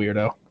 just a little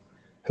weirdo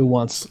who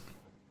wants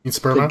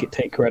Sperma? to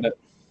take credit.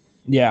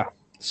 Yeah.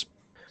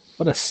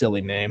 What a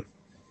silly name.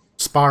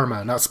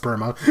 Sparma, not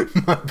sperma.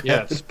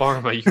 Yeah,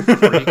 Sparma, you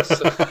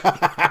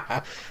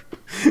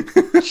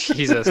freaks.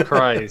 Jesus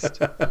Christ.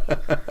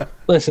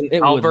 Listen,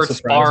 it Albert wouldn't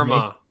surprise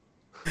Sparma.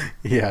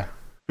 Yeah.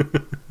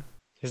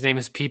 His name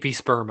is PP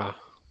Sperma.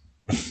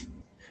 Believe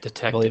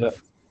Detective.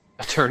 it.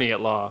 Attorney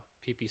at law.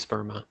 PP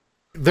Sperma.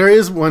 There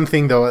is one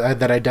thing, though,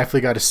 that I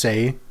definitely got to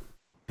say,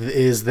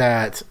 is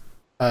that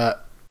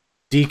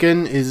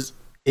Deacon is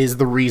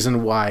the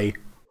reason why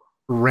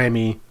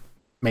Remy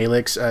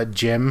Malek's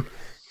Jim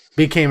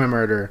became a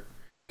murderer.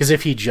 Because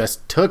if he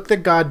just took the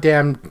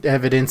goddamn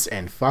evidence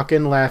and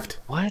fucking left...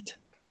 What?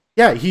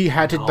 Yeah, he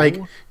had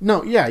to,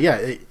 No.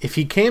 If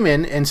he came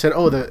in and said,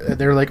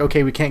 they're like,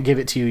 okay, we can't give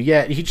it to you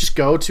yet, he'd just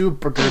go to a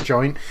burger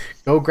joint,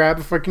 go grab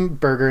a fucking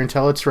burger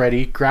until it's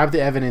ready, grab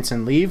the evidence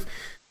and leave.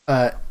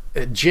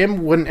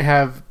 Jim wouldn't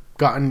have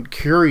gotten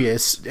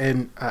curious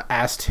and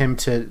asked him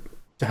to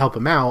help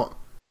him out,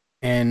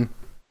 and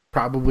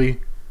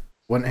probably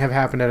wouldn't have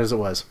happened as it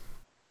was.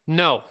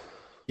 No.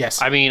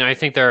 Yes. I mean, I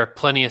think there are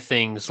plenty of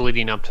things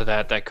leading up to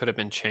that could have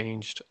been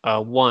changed.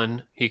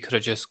 One, he could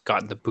have just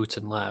gotten the boots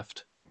and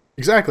left.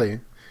 Exactly.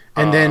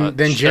 And then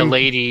Jim...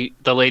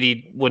 The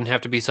lady wouldn't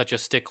have to be such a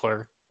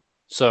stickler.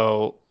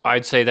 So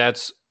I'd say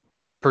that's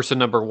person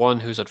number one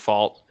who's at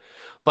fault.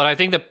 But I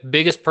think the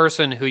biggest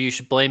person who you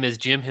should blame is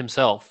Jim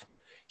himself.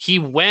 He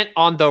went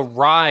on the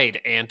ride,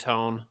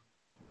 Antone.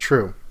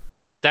 True.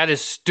 That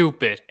is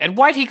stupid. And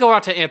why'd he go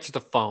out to answer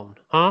the phone,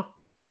 huh?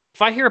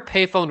 If I hear a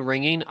payphone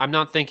ringing, I'm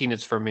not thinking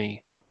it's for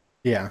me.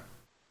 Yeah.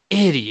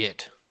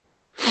 Idiot.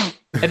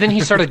 And then he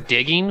started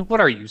digging.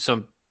 What are you,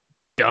 some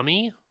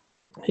dummy?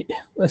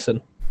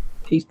 Listen,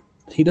 he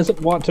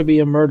doesn't want to be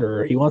a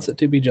murderer. He wants it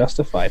to be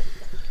justified.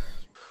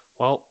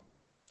 Well,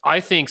 I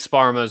think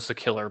Sparma's the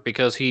killer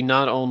because he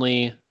not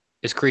only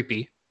is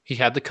creepy, he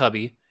had the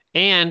cubby,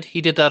 and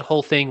he did that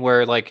whole thing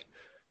where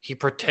he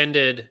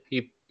pretended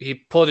he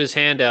put his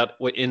hand out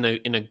in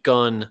a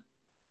gun,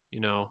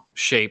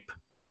 shape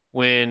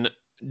when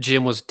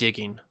Jim was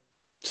digging.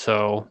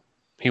 So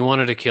he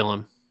wanted to kill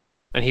him.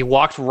 And he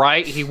walked a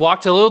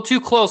little too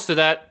close to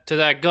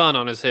that gun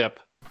on his hip.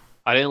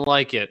 I didn't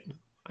like it.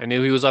 I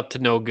knew he was up to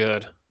no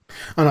good.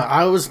 Oh, no,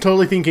 I was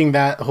totally thinking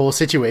that whole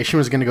situation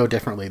was going to go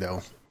differently,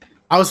 though.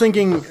 I was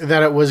thinking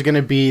that it was going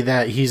to be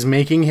that he's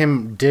making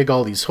him dig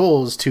all these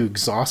holes to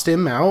exhaust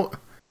him out,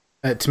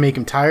 to make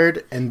him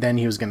tired, and then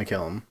he was going to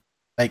kill him.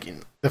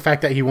 The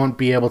fact that he won't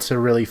be able to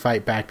really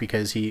fight back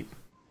because he,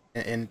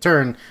 in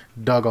turn,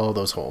 dug all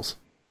those holes.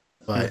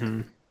 But,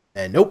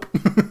 nope.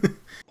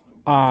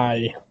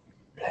 I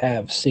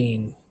have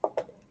seen...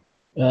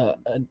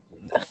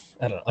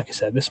 I don't know. Like I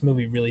said, this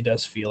movie really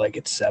does feel like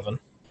it's 7.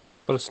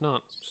 But it's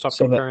not. Stop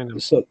comparing them.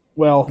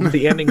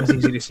 The ending was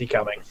easy to see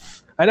coming.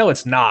 I know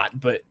it's not,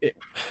 but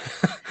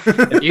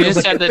you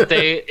just said that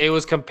it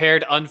was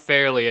compared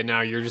unfairly, and now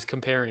you're just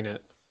comparing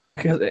it.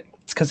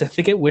 Because I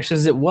think it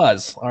wishes it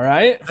was. All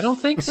right. I don't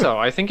think so.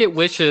 I think it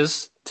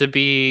wishes to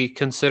be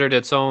considered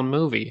its own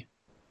movie.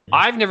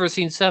 I've never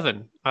seen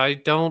 7. I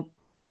don't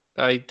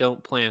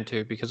plan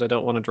to because I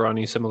don't want to draw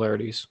any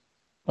similarities.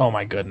 Oh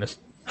my goodness.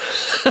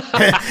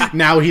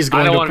 Now he's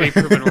going. I don't want to be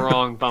proven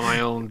wrong by my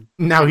own.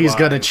 Now he's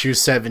going to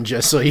choose 7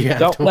 just so you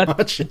have to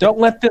watch it. Don't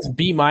let this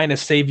B-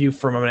 save you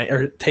from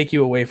or take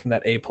you away from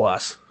that A+.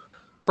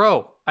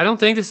 Bro, I don't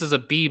think this is a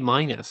B-,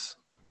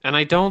 and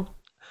I don't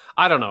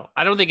know.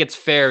 I don't think it's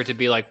fair to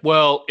be like,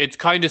 well, it's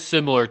kind of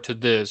similar to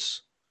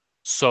this,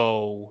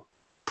 so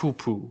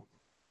poo-poo.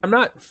 I'm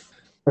not.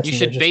 You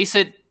should base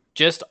it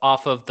just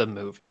off of the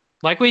movie,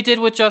 like we did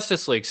with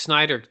Justice League.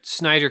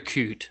 Snyder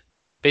cute,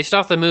 based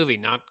off the movie,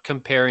 not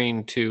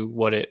comparing to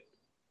what it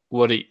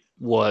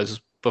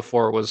was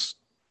before it was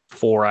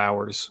 4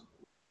 hours.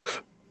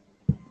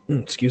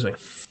 Excuse me.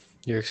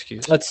 Your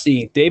excuse. Let's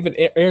see. David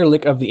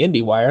Ehrlich of the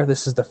IndieWire.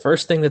 This is the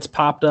first thing that's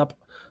popped up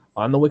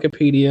on the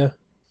Wikipedia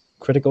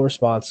critical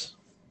response.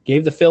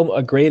 Gave the film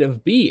a grade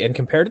of B and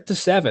compared it to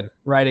 7,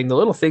 writing, "The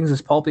little things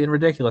is pulpy and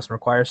ridiculous and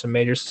requires some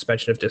major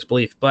suspension of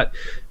disbelief. But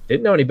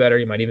didn't know any better.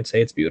 You might even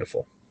say it's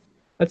beautiful."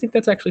 I think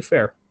that's actually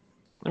fair.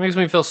 That makes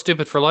me feel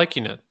stupid for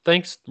liking it.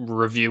 Thanks,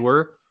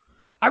 reviewer.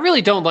 I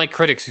really don't like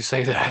critics who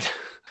say that.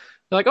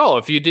 They're like, "Oh,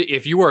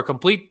 if you were a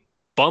complete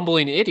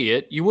bumbling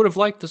idiot, you would have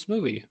liked this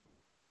movie."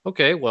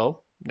 Okay,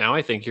 well, now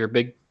I think you're a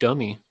big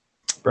dummy.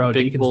 Bro,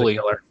 big Deacon's bully. the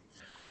killer.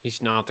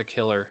 He's not the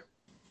killer.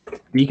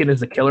 Deacon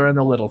is the killer in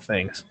the little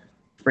things.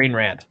 Brain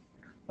rant.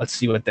 Let's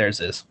see what theirs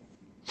is.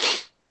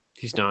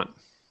 He's not.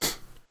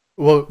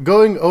 Well,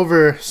 going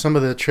over some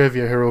of the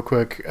trivia here real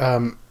quick,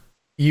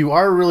 you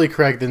are really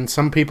correct, and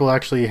some people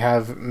actually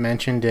have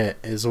mentioned it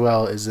as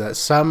well, is that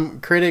some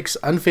critics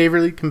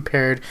unfavorably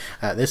compared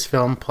this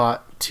film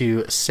plot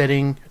and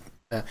setting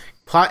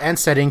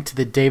to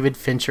the David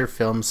Fincher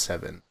film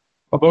 7.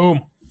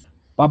 Ba-boom.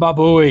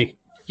 Ba-ba-booey.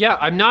 Yeah,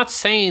 I'm not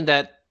saying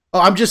that.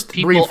 Oh, I'm just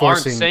people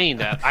reinforcing. Aren't saying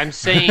that. I'm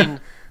saying,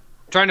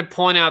 trying to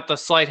point out the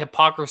slight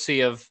hypocrisy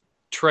of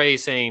Trey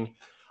saying,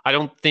 I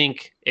don't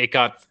think it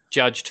got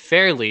judged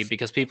fairly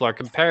because people are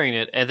comparing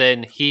it, and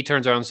then he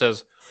turns around and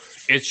says,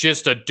 it's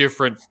just a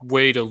different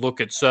way to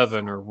look at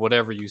 7, or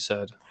whatever you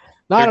said.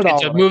 Not at all.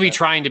 It's a movie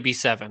trying to be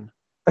 7.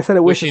 I said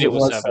it wishes Wishing it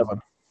was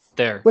 7.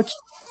 There. Which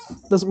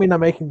doesn't mean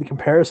I'm making the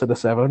comparison to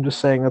 7. I'm just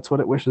saying that's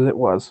what it wishes it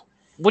was.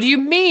 What do you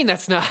mean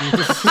that's not?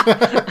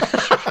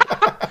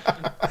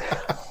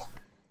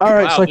 All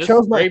right, wow, so I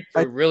chose my.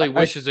 Really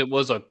wishes it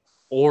was a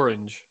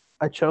orange.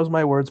 I chose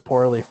my words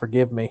poorly.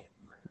 Forgive me.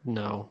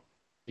 No,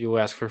 you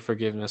ask for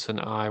forgiveness, and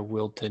I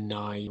will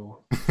deny you.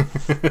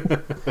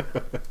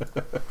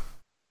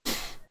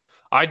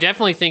 I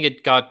definitely think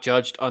it got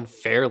judged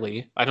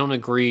unfairly. I don't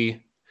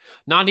agree.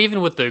 Not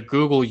even with the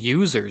Google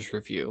users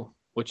review,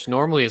 which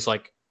normally is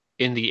like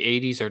in the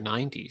 80s or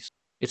 90s.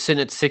 It's in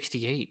at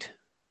 68.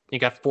 It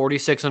got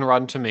 46 on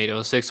Rotten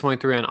Tomatoes,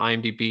 6.3 on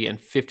IMDb, and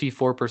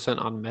 54%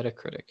 on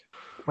Metacritic.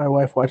 My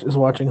wife is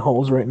watching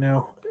Holes right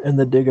now, and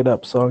the Dig It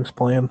Up song's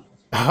playing.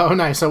 Oh,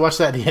 nice. I watched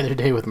that the other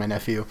day with my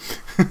nephew.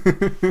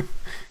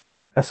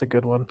 That's a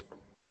good one.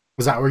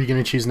 Was that where you're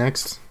going to choose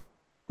next?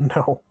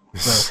 No.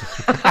 It's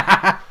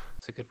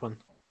a good one.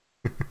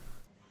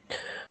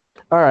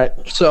 All right,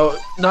 so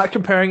not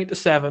comparing it to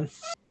 7,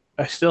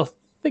 I still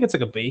think it's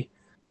like a B.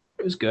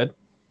 It was good.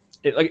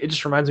 It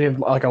just reminds me of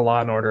like a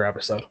Law and Order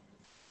episode.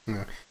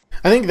 Yeah.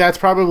 I think that's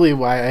probably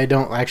why I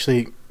don't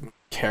actually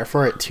care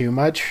for it too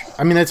much.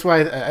 I mean, that's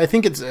why I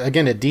think it's,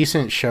 again, a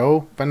decent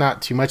show, but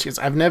not too much. Because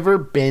I've never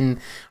been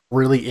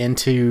really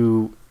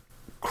into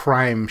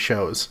crime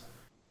shows,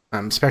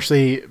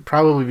 especially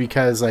probably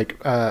because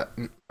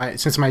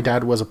since my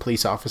dad was a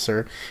police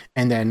officer,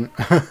 and then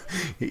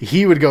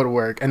he would go to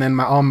work, and then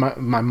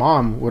my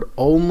mom would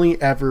only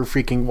ever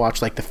freaking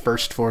watch like the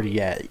first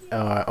 48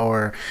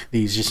 or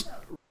these just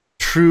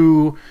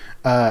true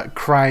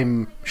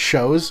crime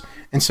shows.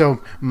 And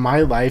so my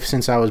life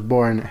since I was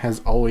born has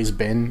always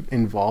been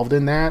involved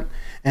in that,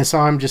 and so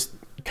I'm just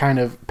kind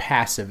of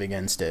passive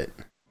against it,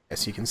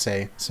 as you can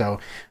say. So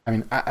I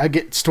mean, I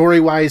get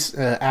story-wise,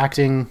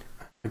 acting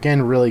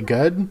again really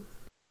good,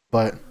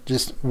 but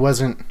just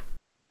wasn't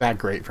that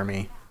great for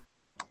me.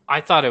 I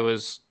thought it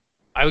was.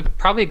 I would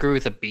probably agree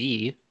with a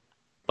B,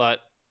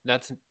 but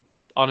that's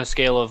on a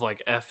scale of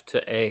like F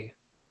to A.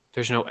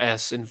 There's no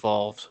S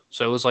involved,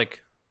 so it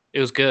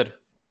was good.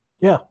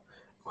 Yeah,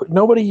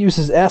 nobody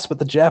uses S but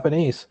the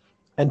Japanese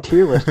and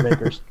tier list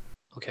makers.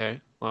 Okay,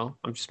 well,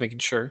 I'm just making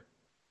sure.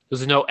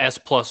 There's no S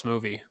plus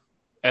movie.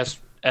 S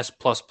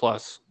plus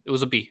plus. It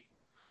was a B.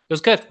 It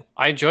was good.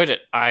 I enjoyed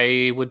it.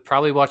 I would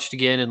probably watch it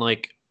again in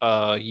like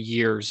a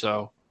year or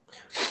so.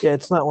 Yeah,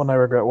 it's not one I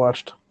regret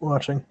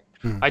watching.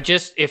 I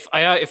just if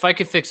I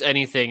could fix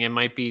anything, it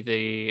might be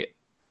the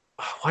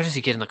why does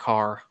he get in the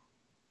car?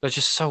 That's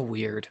just so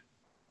weird.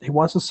 He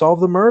wants to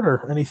solve the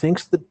murder, and he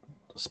thinks that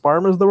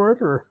Sparm is the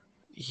murderer.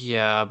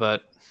 Yeah,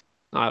 but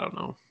I don't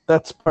know.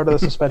 That's part of the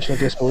suspension of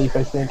disbelief,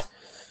 I think.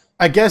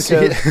 I guess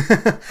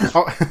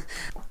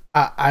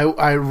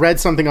I read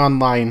something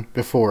online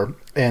before,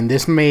 and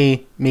this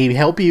may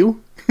help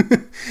you.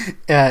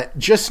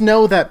 Just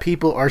know that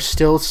people are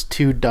still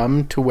too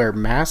dumb to wear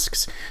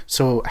masks,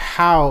 so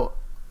how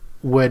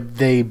would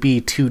they be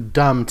too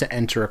dumb to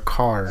enter a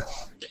car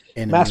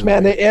in a Mask movie?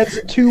 mandate ends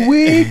in 2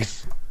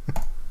 weeks.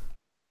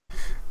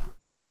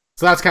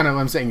 So that's kind of what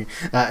I'm saying.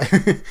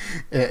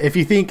 If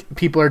you think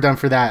people are dumb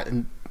for that,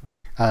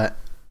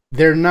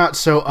 they're not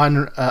so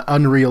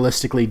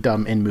unrealistically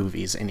dumb in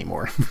movies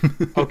anymore.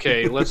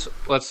 Okay, let's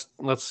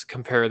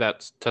compare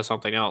that to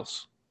something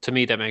else. To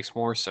me, that makes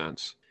more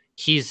sense.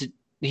 He's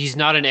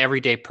not an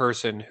everyday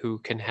person who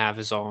can have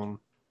his own,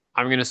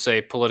 I'm going to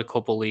say,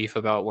 political belief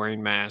about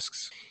wearing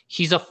masks.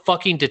 He's a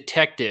fucking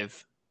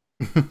detective.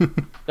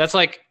 That's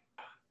like...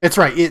 It's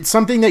right. It's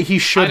something that he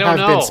should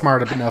have been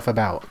smart enough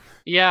about.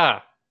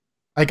 Yeah.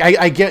 Like,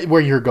 I get where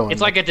you're going.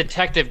 It's like a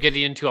detective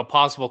getting into a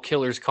possible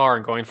killer's car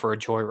and going for a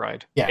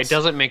joyride. Yes. It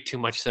doesn't make too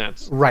much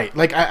sense. Right.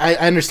 Like, I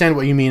understand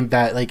what you mean,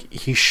 that, like,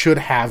 he should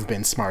have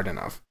been smart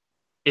enough.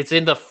 It's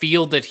in the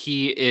field that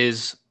he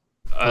is,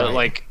 right.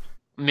 Like,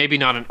 maybe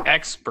not an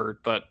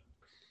expert, but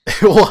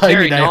well,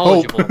 very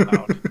knowledgeable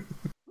about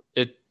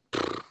it.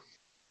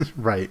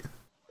 Right.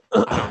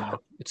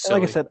 It's silly.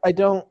 Like I said, I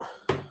don't...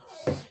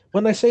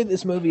 When I say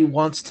this movie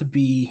wants to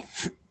be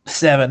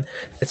 7,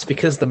 it's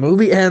because the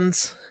movie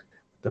ends,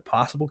 the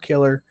possible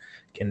killer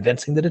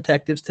convincing the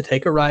detectives to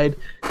take a ride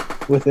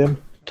with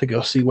him to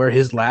go see where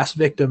his last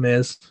victim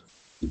is.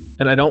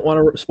 And I don't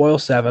want to spoil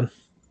 7,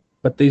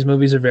 but these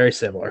movies are very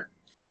similar.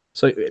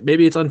 So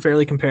maybe it's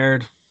unfairly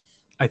compared.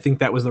 I think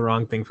that was the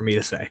wrong thing for me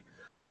to say.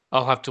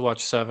 I'll have to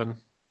watch 7,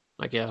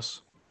 I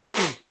guess.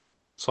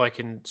 So I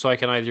can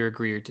either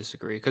agree or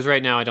disagree. Because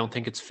right now I don't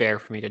think it's fair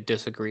for me to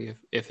disagree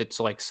if it's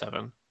like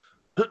 7.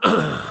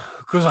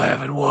 Because I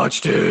haven't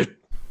watched it.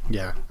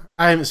 Yeah,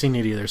 I haven't seen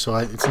it either, so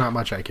it's not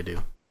much I could do.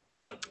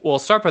 Well,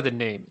 start by the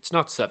name. It's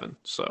not 7,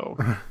 so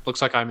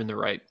looks like I'm in the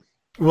right.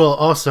 Well,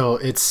 also,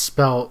 it's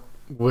spelled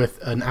with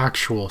an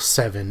actual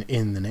 7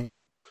 in the name.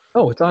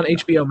 Oh, it's on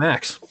HBO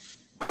Max.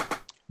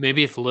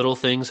 Maybe if Little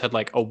Things had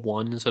like a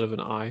 1 instead of an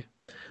I.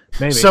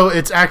 Maybe. So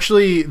it's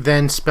actually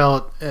then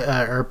spelled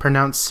or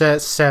pronounced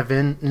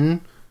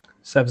 7.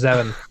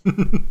 7.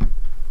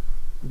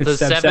 The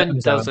 7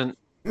 doesn't.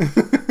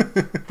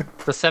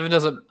 The 7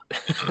 doesn't.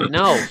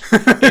 No,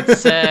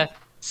 it's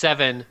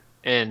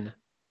 7N.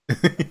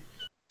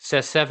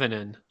 Says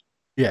 7N.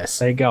 Yes.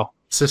 There you go.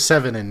 So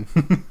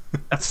 7N.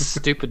 That's a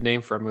stupid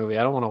name for a movie.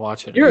 I don't want to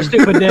watch it. You're a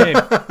stupid name.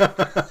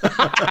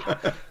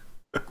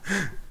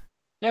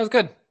 Yeah, it was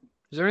good.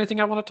 Is there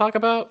anything I want to talk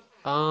about?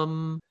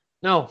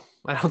 No,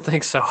 I don't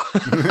think so.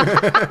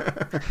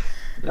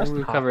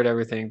 We covered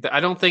everything. I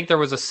don't think there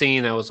was a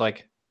scene that was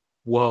like,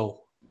 whoa.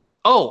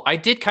 Oh, I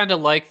did kind of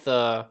like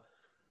the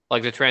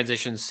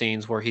transition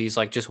scenes where he's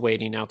like just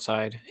waiting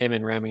outside, him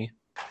and Remy.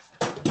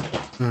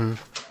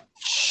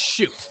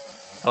 Shoot.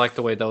 I like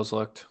the way those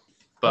looked.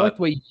 But I like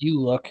the way you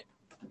look.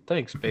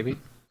 Thanks, baby.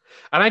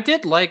 And I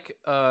did like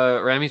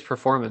Remy's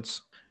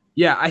performance.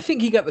 Yeah, I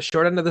think he got the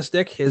short end of the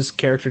stick. His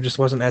character just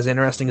wasn't as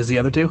interesting as the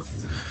other two.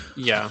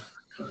 Yeah.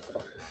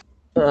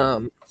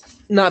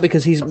 Not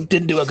because he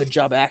didn't do a good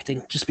job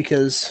acting, just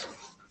because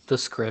the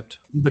script.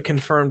 The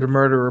confirmed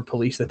murderer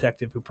police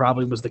detective who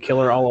probably was the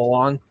killer all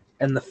along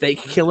and the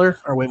fake killer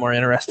are way more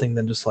interesting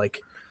than just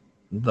like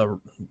the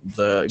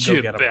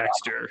Jim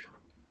Baxter.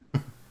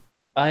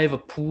 I have a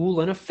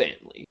pool and a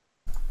family.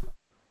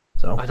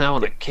 So I now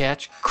want to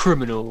catch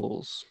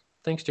criminals.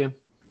 Thanks, Jim.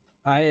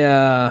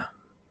 I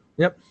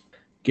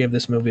gave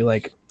this movie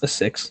like a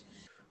 6.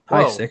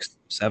 High 6,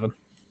 7.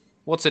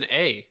 What's an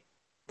A?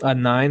 A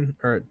 9,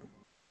 or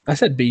I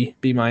said B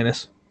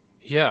minus.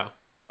 Yeah.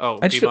 Oh,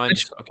 B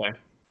minus. Okay.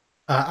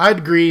 I'd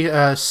agree.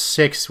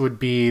 6 would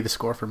be the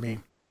score for me.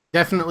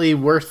 Definitely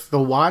worth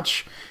the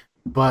watch,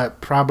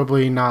 but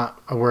probably not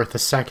worth a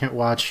second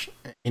watch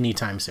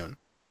anytime soon.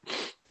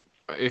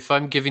 If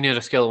I'm giving it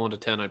a scale of 1 to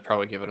 10, I'd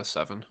probably give it a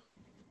 7.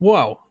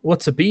 Whoa,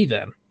 what's a B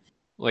then?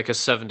 Like a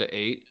 7 to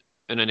 8,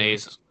 and an A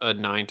is a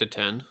 9 to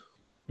 10.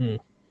 I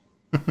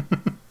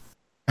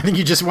think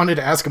you just wanted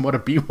to ask him what a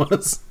bee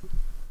was.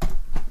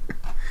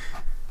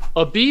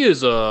 A bee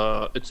is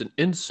it's an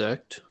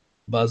insect.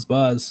 Buzz,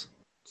 buzz.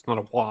 It's not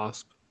a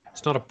wasp.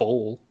 It's not a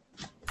bowl.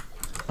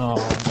 Oh,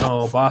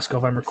 no, Bosco,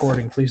 if I'm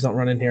recording, please don't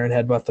run in here and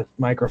headbutt the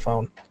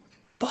microphone.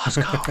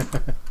 Bosco. All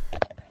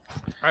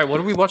right, what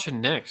are we watching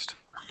next?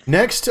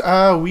 Next,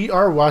 we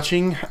are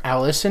watching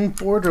Alice in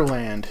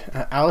Borderland.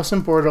 Alice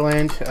in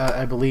Borderland,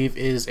 I believe,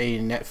 is a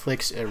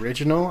Netflix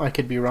original. I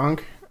could be wrong.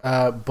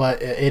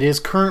 But it is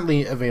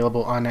currently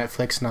available on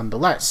Netflix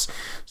nonetheless.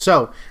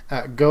 So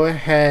go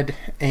ahead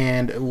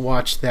and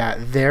watch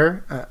that.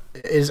 There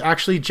is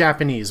actually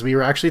Japanese. We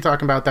were actually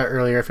talking about that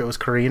earlier, if it was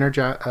Korean or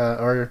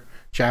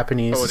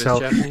Japanese. Oh, it is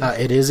Japanese?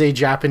 It is a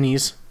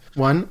Japanese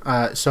one.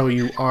 So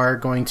you are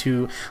going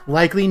to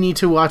likely need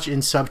to watch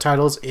in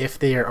subtitles if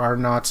there are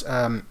not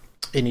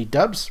any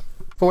dubs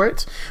for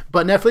it.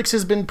 But Netflix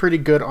has been pretty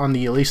good on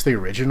at least the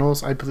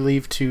originals, I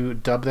believe, to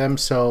dub them.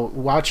 So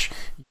watch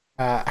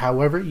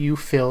however you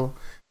feel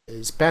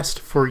is best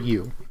for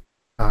you.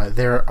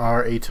 There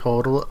are a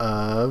total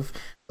of,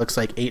 looks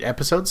like 8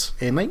 episodes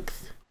in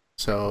length,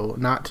 so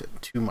not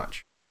too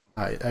much.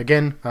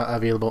 Again,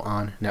 available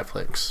on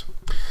Netflix.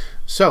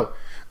 So,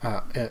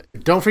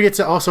 Don't forget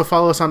to also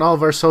follow us on all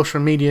of our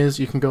social medias.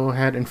 You can go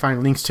ahead and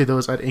find links to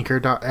those at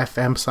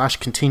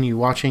anchor.fm/continue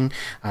watching.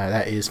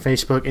 That is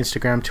Facebook,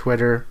 Instagram,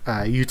 Twitter,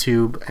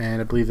 YouTube,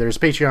 and I believe there's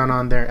Patreon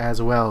on there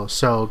as well.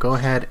 So go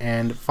ahead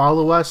and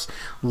follow us.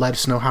 Let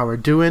us know how we're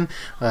doing.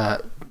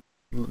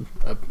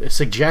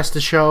 Suggest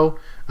the show.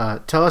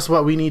 Tell us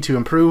what we need to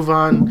improve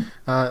on.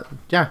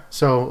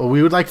 So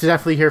we would like to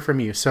definitely hear from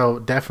you. So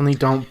definitely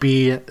don't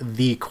be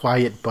the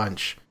quiet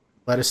bunch.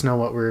 Let us know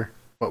what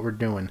we're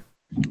doing.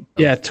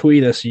 Yeah,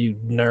 tweet us, you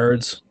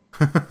nerds.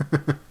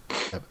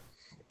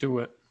 Do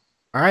it.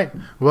 All right.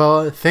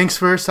 Well, thanks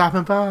for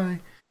stopping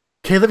by.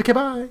 Caleb,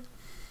 goodbye.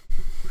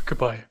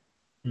 Goodbye.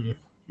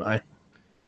 Bye.